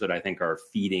factors that I think are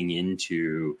feeding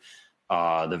into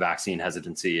the vaccine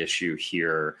hesitancy issue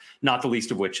here, not the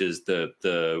least of which is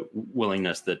the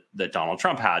willingness that Donald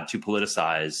Trump had to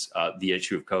politicize the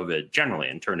issue of COVID generally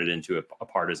and turn it into a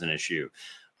partisan issue.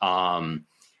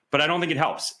 But I don't think it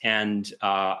helps. And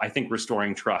I think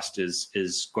restoring trust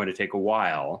is going to take a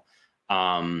while.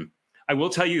 I will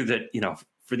tell you that,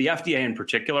 for the FDA in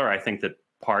particular, I think that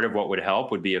part of what would help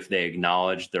would be if they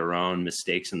acknowledged their own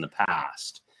mistakes in the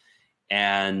past.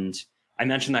 And I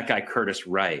mentioned that guy, Curtis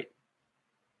Wright,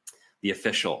 the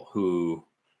official who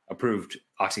approved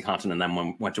OxyContin and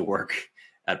then went to work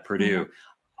at Purdue.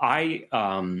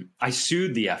 Mm-hmm. I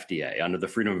sued the FDA under the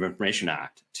Freedom of Information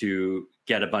Act to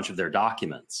get a bunch of their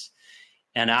documents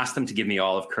and asked them to give me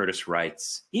all of Curtis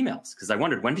Wright's emails, because I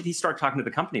wondered, when did he start talking to the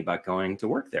company about going to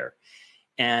work there?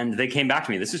 And they came back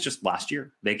to me. This is just last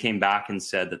year. They came back and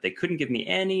said that they couldn't give me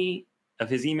any of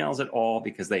his emails at all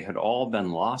because they had all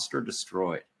been lost or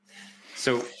destroyed.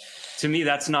 So to me,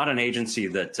 that's not an agency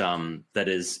that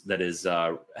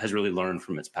has really learned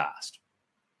from its past.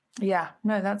 Yeah,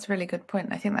 no, that's a really good point.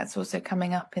 I think that's also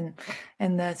coming up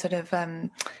in the sort of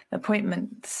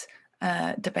appointments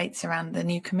debates around the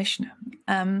new commissioner.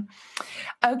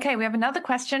 Okay, we have another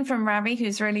question from Ravi,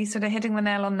 who's really sort of hitting the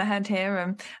nail on the head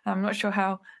here. I'm not sure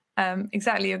how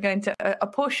exactly you're going to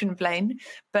apportion blame,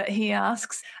 but he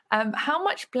asks, how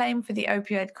much blame for the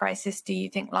opioid crisis do you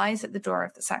think lies at the door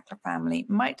of the Sackler family?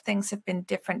 Might things have been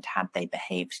different had they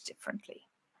behaved differently?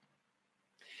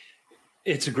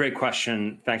 It's a great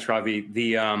question. Thanks, Ravi.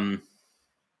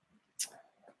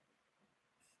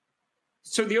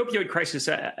 So the opioid crisis,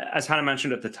 as Hannah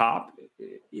mentioned at the top,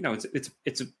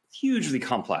 it's a hugely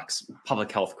complex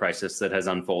public health crisis that has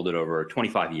unfolded over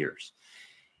 25 years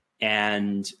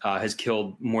and has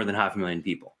killed more than 500,000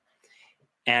 people.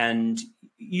 And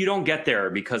you don't get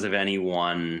there because of any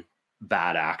one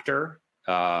bad actor.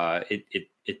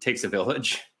 It takes a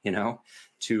village,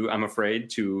 I'm afraid,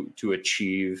 to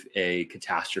achieve a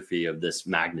catastrophe of this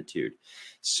magnitude.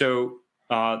 So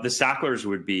the Sacklers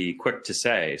would be quick to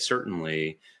say,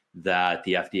 certainly, that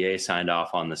the FDA signed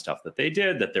off on the stuff that they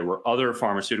did, that there were other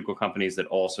pharmaceutical companies that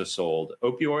also sold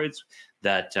opioids,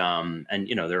 that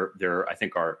there I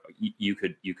think you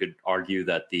could argue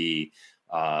that the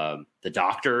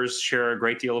doctors share a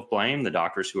great deal of blame, the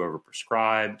doctors who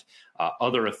overprescribed,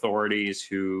 other authorities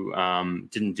who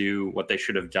didn't do what they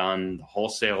should have done, the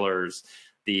wholesalers,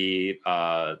 the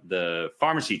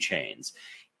pharmacy chains.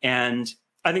 And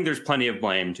I think there's plenty of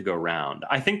blame to go around.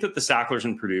 I think that the Sacklers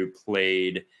and Purdue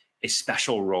played a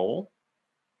special role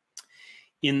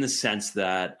in the sense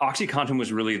that OxyContin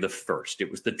was really the first.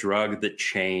 It was the drug that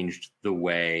changed the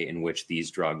way in which these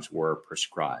drugs were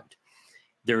prescribed.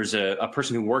 There's a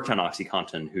person who worked on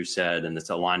OxyContin who said, and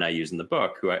it's a line I use in the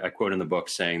book, who I quote in the book,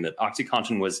 saying that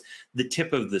OxyContin was the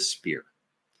tip of the spear.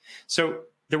 So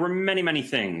there were many, many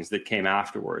things that came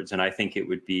afterwards, and I think it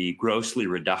would be grossly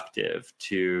reductive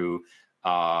to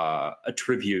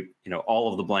attribute, all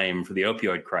of the blame for the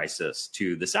opioid crisis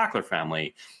to the Sackler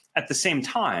family. At the same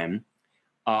time,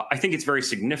 I think it's very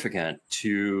significant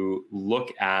to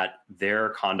look at their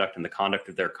conduct and the conduct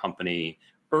of their company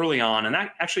early on, and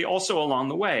that actually also along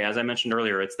the way. As I mentioned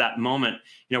earlier, it's that moment,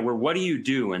 where what do you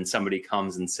do when somebody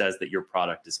comes and says that your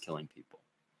product is killing people?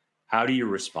 How do you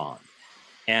respond?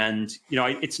 And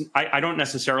I don't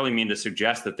necessarily mean to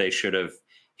suggest that they should have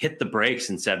hit the brakes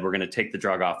and said, we're going to take the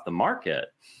drug off the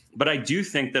market. But I do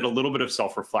think that a little bit of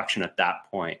self-reflection at that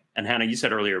point, and Hannah, you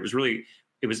said earlier, it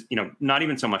was not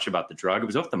even so much about the drug, it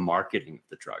was about the marketing of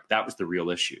the drug. That was the real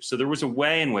issue. So there was a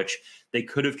way in which they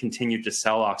could have continued to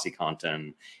sell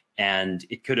OxyContin, and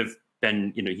it could have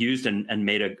been used and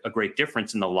made a great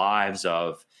difference in the lives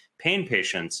of pain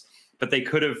patients, but they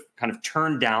could have kind of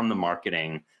turned down the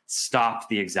marketing, stopped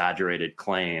the exaggerated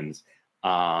claims,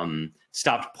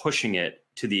 stopped pushing it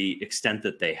to the extent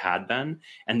that they had been,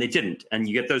 and they didn't. And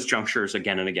you get those junctures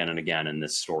again and again and again in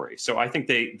this story. So I think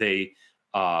they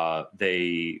are,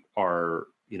 they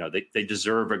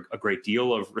deserve a great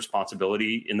deal of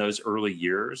responsibility in those early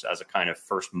years as a kind of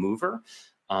first mover.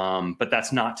 But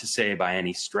that's not to say by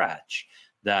any stretch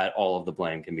that all of the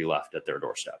blame can be left at their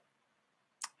doorstep.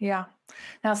 Yeah.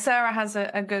 Now, Sarah has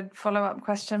a good follow-up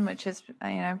question, which is,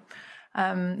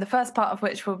 the first part of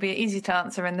which will be easy to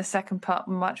answer, and the second part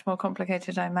much more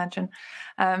complicated, I imagine.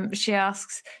 She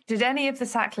asks, did any of the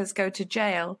Sacklers go to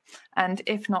jail? And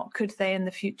if not, could they in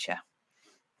the future?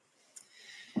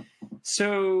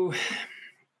 So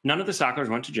none of the Sacklers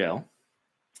went to jail.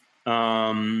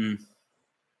 And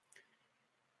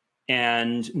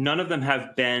none of them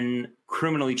have been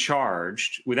criminally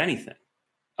charged with anything,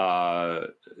 I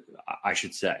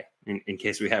should say, in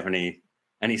case we have any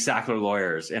Sackler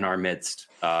lawyers in our midst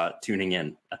tuning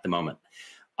in at the moment.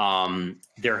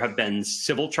 There have been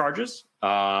civil charges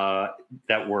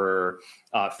that were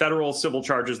federal civil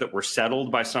charges that were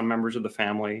settled by some members of the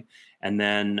family. And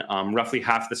then roughly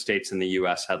half the states in the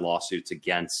U.S. had lawsuits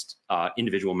against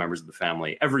individual members of the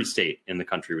family. Every state in the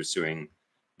country was suing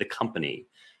the company.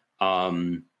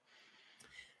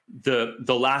 The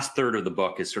last third of the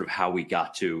book is sort of how we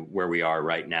got to where we are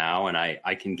right now. And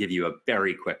I can give you a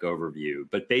very quick overview.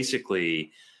 But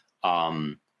basically,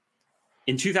 in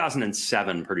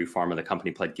 2007, Purdue Pharma, the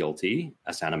company, pled guilty,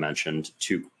 as Hannah mentioned,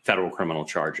 to federal criminal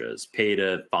charges, paid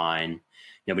a fine.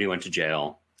 Nobody went to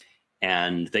jail.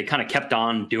 And they kind of kept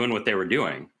on doing what they were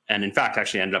doing. And in fact,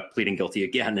 actually ended up pleading guilty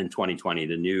again in 2020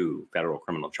 to new federal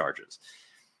criminal charges.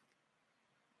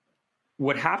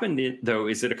 What happened, though,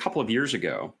 is that a couple of years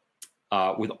ago,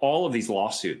 with all of these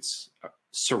lawsuits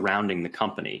surrounding the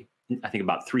company, I think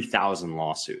about 3,000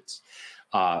 lawsuits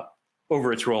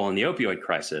over its role in the opioid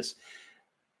crisis,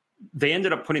 they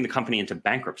ended up putting the company into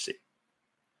bankruptcy.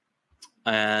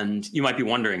 And you might be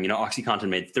wondering, OxyContin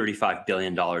made $35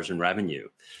 billion in revenue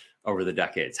over the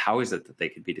decades. How is it that they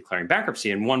could be declaring bankruptcy?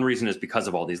 And one reason is because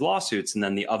of all these lawsuits. And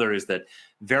then the other is that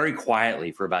very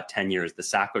quietly for about 10 years, the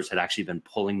Sacklers had actually been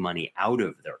pulling money out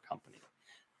of their company,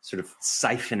 sort of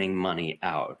siphoning money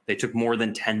out. They took more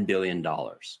than $10 billion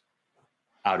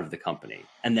out of the company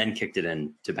and then kicked it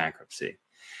into bankruptcy.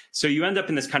 So you end up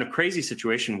in this kind of crazy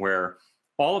situation where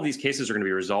all of these cases are going to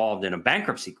be resolved in a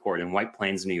bankruptcy court in White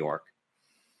Plains, New York.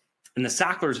 And the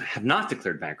Sacklers have not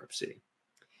declared bankruptcy.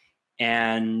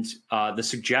 And the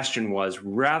suggestion was,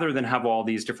 rather than have all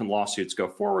these different lawsuits go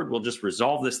forward, we'll just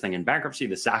resolve this thing in bankruptcy.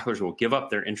 The Sacklers will give up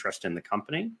their interest in the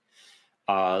company.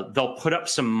 They'll put up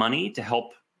some money to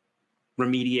help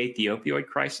remediate the opioid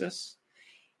crisis.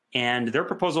 And their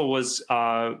proposal was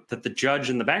that the judge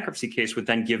in the bankruptcy case would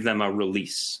then give them a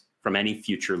release from any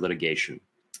future litigation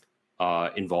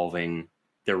involving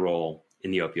their role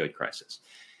in the opioid crisis.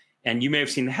 And you may have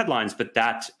seen the headlines, but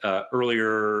that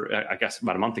earlier, I guess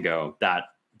about a month ago, that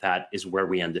is where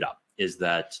we ended up, is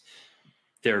that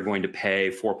they're going to pay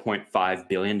 $4.5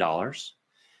 billion.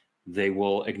 They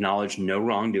will acknowledge no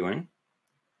wrongdoing.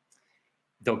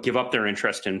 They'll give up their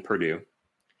interest in Purdue.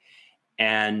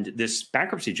 And this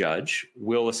bankruptcy judge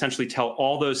will essentially tell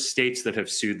all those states that have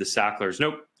sued the Sacklers,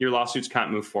 nope, your lawsuits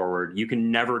can't move forward. You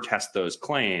can never test those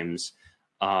claims.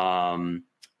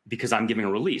 Because I'm giving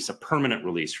a release, a permanent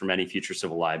release from any future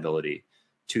civil liability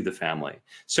to the family.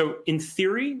 So in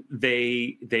theory,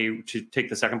 they to take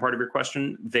the second part of your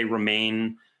question, they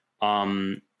remain,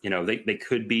 they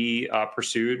could be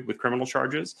pursued with criminal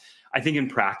charges. I think in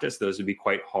practice, those would be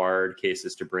quite hard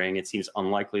cases to bring. It seems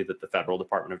unlikely that the federal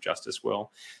Department of Justice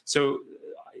will. So,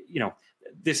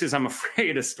 this is, I'm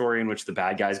afraid, a story in which the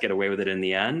bad guys get away with it in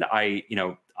the end.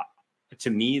 To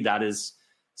me, that is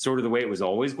sort of the way it was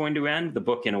always going to end. The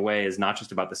book, in a way, is not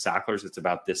just about the Sacklers, it's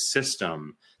about this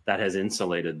system that has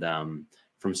insulated them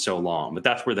from so long. But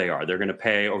that's where they are. They're going to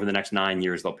pay, over the next 9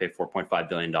 years, they'll pay $4.5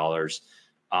 billion.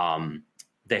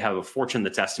 They have a fortune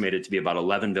that's estimated to be about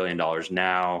 $11 billion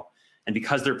now. And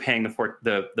because they're paying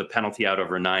the penalty out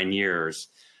over 9 years,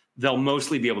 they'll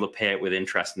mostly be able to pay it with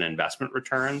interest and investment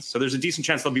returns. So there's a decent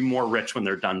chance they'll be more rich when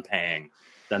they're done paying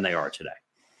than they are today.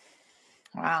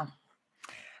 Wow.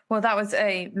 Well, that was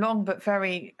a long but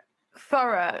very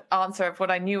thorough answer of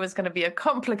what I knew was going to be a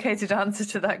complicated answer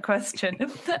to that question.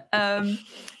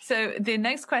 So the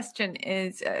next question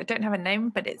is, I don't have a name,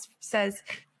 but it says,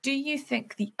 do you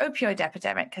think the opioid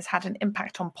epidemic has had an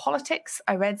impact on politics?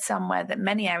 I read somewhere that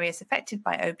many areas affected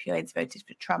by opioids voted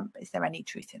for Trump. Is there any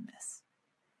truth in this?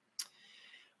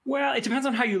 Well, it depends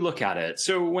on how you look at it.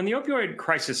 So when the opioid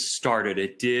crisis started,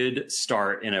 it did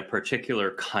start in a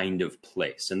particular kind of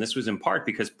place. And this was in part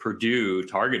because Purdue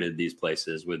targeted these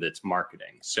places with its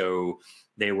marketing. So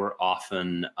they were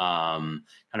often kind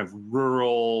of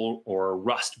rural or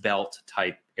Rust Belt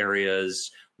type areas,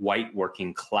 white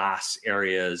working class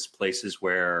areas, places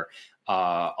where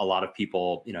a lot of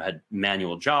people, had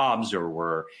manual jobs or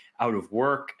were out of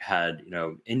work, had,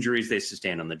 injuries they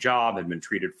sustained on the job, had been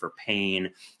treated for pain.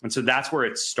 And so that's where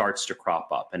it starts to crop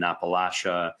up in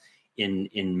Appalachia,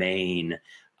 in Maine.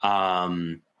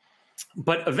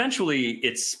 But eventually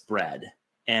it spread.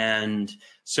 And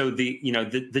so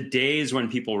the days when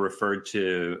people referred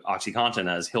to OxyContin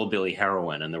as hillbilly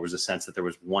heroin, and there was a sense that there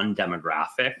was one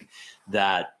demographic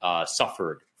that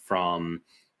suffered from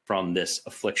this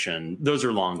affliction, those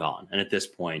are long gone. And at this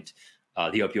point,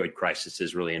 the opioid crisis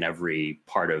is really in every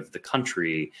part of the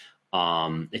country.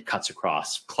 It cuts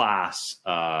across class,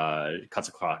 it cuts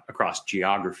across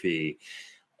geography.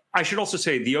 I should also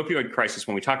say the opioid crisis,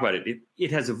 when we talk about it,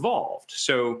 it has evolved.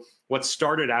 So what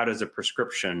started out as a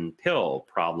prescription pill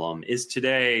problem is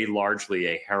today largely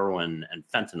a heroin and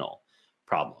fentanyl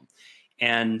problem.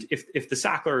 And if the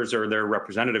Sacklers or their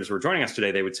representatives were joining us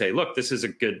today, they would say, look, this is a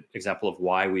good example of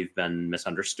why we've been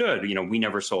misunderstood. We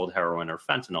never sold heroin or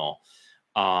fentanyl.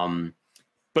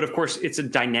 But of course, it's a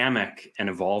dynamic and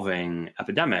evolving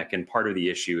epidemic. And part of the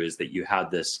issue is that you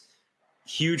had this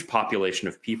huge population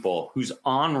of people whose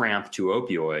on-ramp to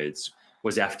opioids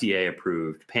was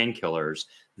FDA-approved painkillers.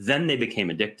 Then they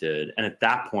became addicted. And at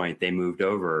that point, they moved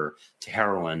over to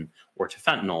heroin or to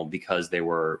fentanyl because they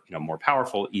were more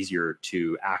powerful, easier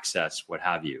to access, what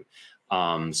have you.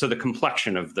 So the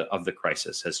complexion of the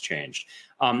crisis has changed.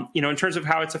 In terms of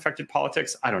how it's affected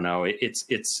politics, I don't know. It's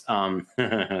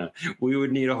we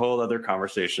would need a whole other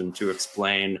conversation to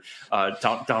explain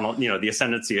Donald, the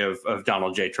ascendancy of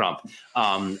Donald J. Trump.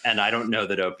 And I don't know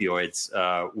that opioids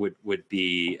would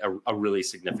be a really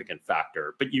significant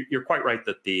factor. But you're quite right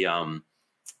that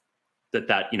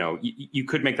you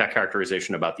could make that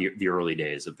characterization about the early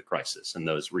days of the crisis in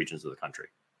those regions of the country.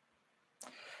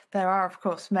 There are, of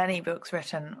course, many books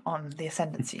written on the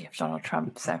ascendancy of Donald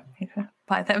Trump, so you can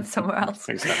buy them somewhere else.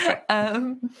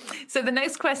 Exactly. So the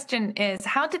next question is,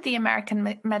 how did the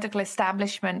American medical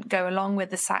establishment go along with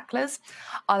the Sacklers?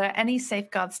 Are there any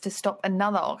safeguards to stop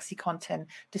another OxyContin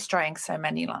destroying so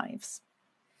many lives?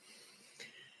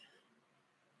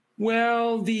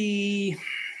 Well, the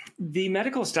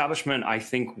medical establishment, I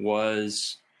think,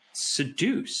 was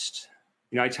seduced.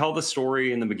 I tell the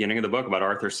story in the beginning of the book about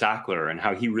Arthur Sackler and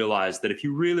how he realized that if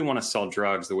you really want to sell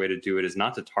drugs, the way to do it is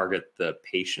not to target the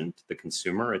patient, the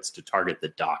consumer, it's to target the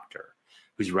doctor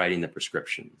who's writing the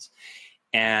prescriptions.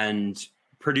 And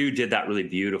Purdue did that really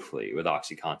beautifully with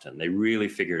OxyContin. They really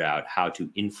figured out how to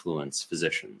influence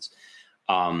physicians.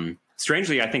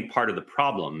 Strangely, I think part of the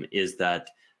problem is that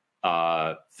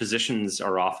physicians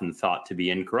are often thought to be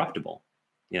incorruptible.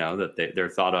 That they're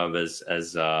thought of as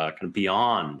kind of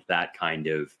beyond that kind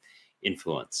of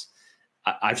influence.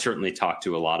 I've certainly talked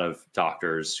to a lot of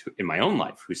doctors in my own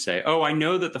life who say, oh, I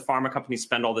know that the pharma companies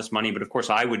spend all this money, but of course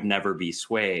I would never be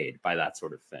swayed by that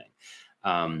sort of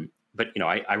thing. But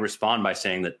I respond by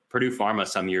saying that Purdue Pharma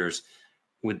some years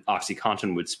with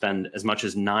OxyContin would spend as much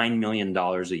as $9 million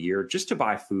a year just to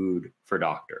buy food for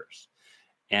doctors.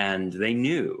 And they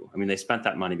knew, they spent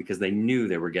that money because they knew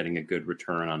they were getting a good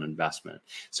return on investment.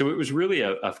 So it was really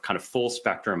a kind of full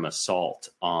spectrum assault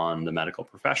on the medical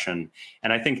profession.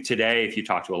 And I think today, if you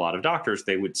talk to a lot of doctors,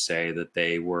 they would say that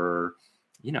they were,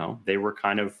 they were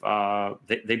kind of,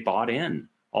 they bought in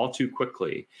all too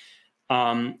quickly.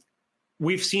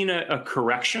 We've seen a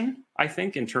correction, I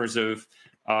think, in terms of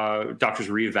doctors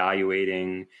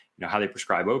reevaluating how they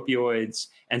prescribe opioids,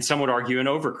 and some would argue an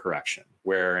overcorrection,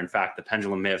 where in fact the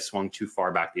pendulum may have swung too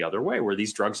far back the other way, where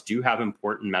these drugs do have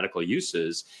important medical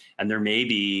uses, and there may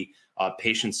be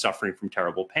patients suffering from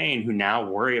terrible pain who now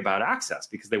worry about access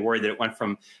because they worry that it went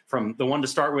from the one to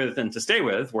start with and to stay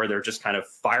with, where they're just kind of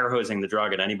fire hosing the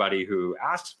drug at anybody who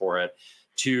asks for it,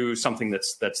 to something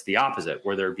that's the opposite,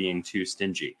 where they're being too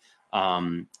stingy.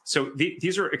 So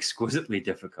these are exquisitely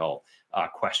difficult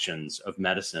questions of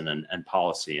medicine and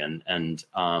policy, and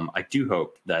I do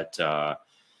hope that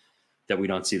we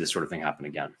don't see this sort of thing happen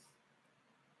again.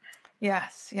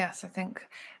 Yes, I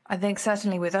think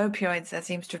certainly with opioids there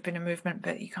seems to have been a movement,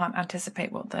 but you can't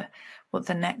anticipate what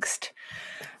the next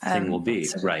thing will be,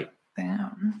 right?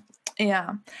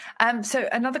 Yeah. So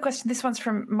another question, this one's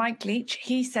from Mike Leach.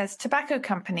 He says, tobacco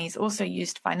companies also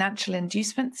used financial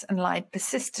inducements and lied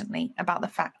persistently about the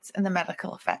facts and the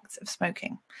medical effects of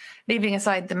smoking. Leaving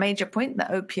aside the major point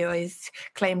that opioids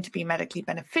claim to be medically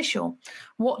beneficial,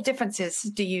 what differences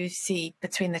do you see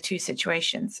between the two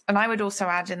situations? And I would also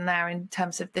add in there, in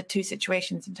terms of the two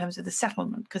situations, in terms of the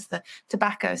settlement, because the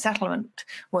tobacco settlement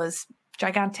was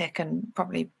gigantic and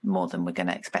probably more than we're going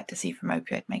to expect to see from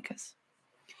opioid makers.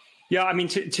 Yeah, I mean,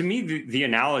 to me, the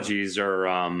analogies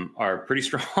are pretty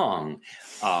strong,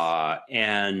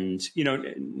 and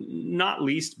not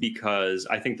least because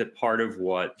I think that part of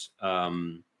what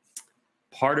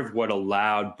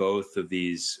allowed both of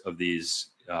these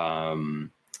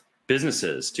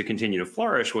businesses to continue to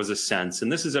flourish was a sense,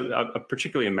 and this is a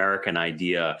particularly American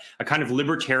idea, a kind of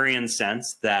libertarian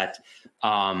sense that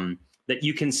that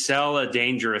you can sell a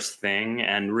dangerous thing,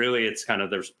 and really it's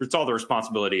all the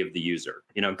responsibility of the user.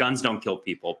 Guns don't kill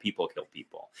people, people kill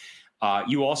people.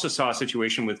 You also saw a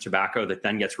situation with tobacco that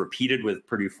then gets repeated with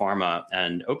Purdue Pharma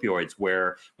and opioids,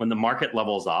 where when the market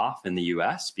levels off in the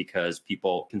US because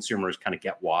consumers kind of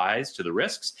get wise to the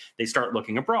risks, they start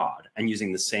looking abroad and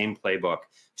using the same playbook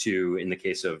to, in the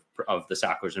case of the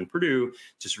Sacklers in Purdue,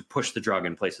 to sort of push the drug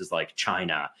in places like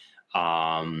China,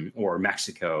 or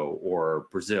Mexico or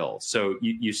Brazil. So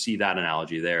you see that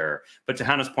analogy there. But to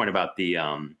Hannah's point about the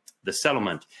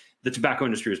settlement, the tobacco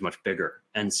industry was much bigger.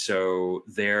 And so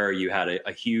there you had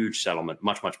a huge settlement,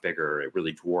 much, much bigger. It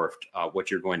really dwarfed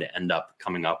what you're going to end up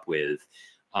coming up with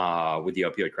the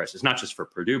opioid crisis, not just for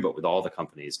Purdue, but with all the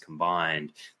companies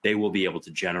combined. They will be able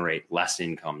to generate less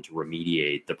income to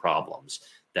remediate the problems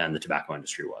than the tobacco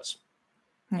industry was.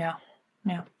 Yeah.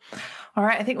 All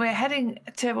right. I think we're heading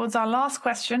towards our last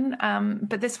question,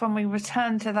 but this one we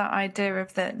return to that idea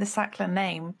of the Sackler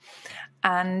name.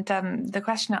 And the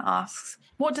questioner asks,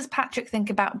 what does Patrick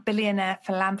think about billionaire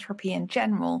philanthropy in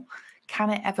general? Can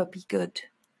it ever be good?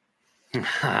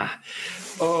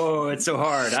 Oh, it's so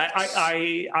hard.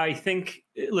 I think,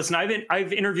 listen,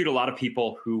 I've interviewed a lot of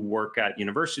people who work at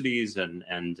universities and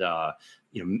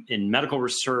in medical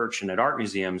research and at art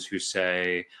museums who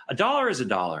say a dollar is a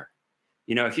dollar.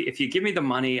 If you give me the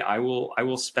money, I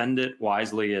will spend it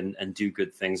wisely and do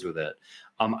good things with it.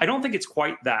 I don't think it's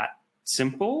quite that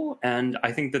simple, and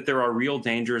I think that there are real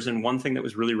dangers. And one thing that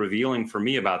was really revealing for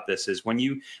me about this is when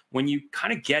you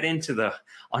kind of get into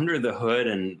under the hood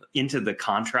and into the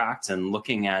contracts and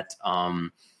looking at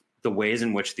the ways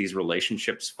in which these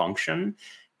relationships function,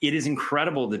 it is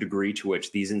incredible the degree to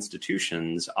which these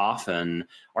institutions often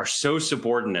are so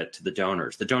subordinate to the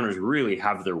donors. The donors really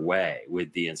have their way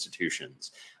with the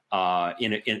institutions. And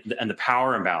the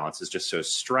power imbalance is just so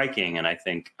striking, and I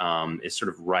think is sort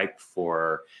of ripe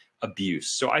for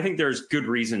abuse. So I think there's good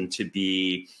reason to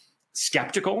be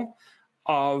skeptical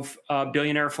of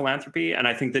billionaire philanthropy. And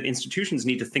I think that institutions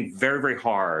need to think very, very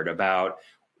hard about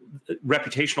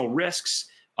reputational risks,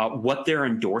 what they're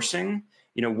endorsing,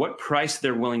 what price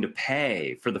they're willing to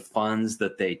pay for the funds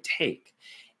that they take.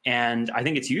 And I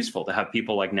think it's useful to have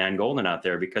people like Nan Goldin out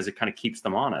there because it kind of keeps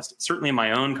them honest. Certainly in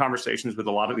my own conversations with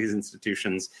a lot of these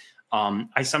institutions,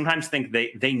 I sometimes think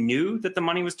they knew that the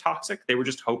money was toxic. They were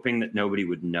just hoping that nobody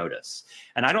would notice.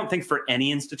 And I don't think for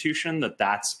any institution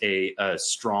that's a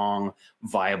strong,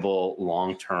 viable,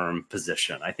 long-term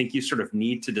position. I think you sort of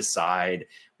need to decide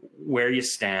where you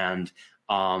stand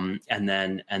and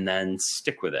then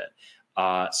stick with it.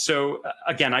 So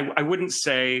again, I wouldn't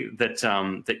say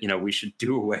that we should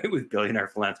do away with billionaire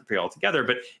philanthropy altogether,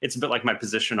 but it's a bit like my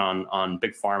position on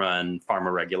big pharma and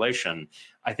pharma regulation.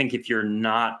 I think if you're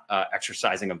not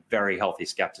exercising a very healthy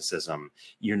skepticism,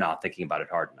 you're not thinking about it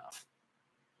hard enough.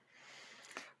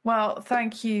 Well,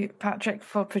 thank you, Patrick,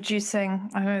 for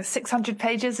producing 600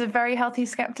 pages of very healthy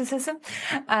skepticism,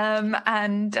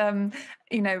 and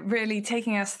really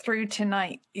taking us through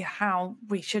tonight how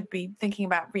we should be thinking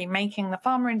about remaking the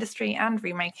pharma industry and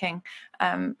remaking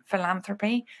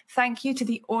philanthropy. Thank you to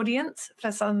the audience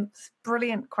for some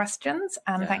brilliant questions,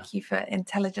 and thank you for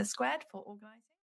Intelligence Squared for organizing.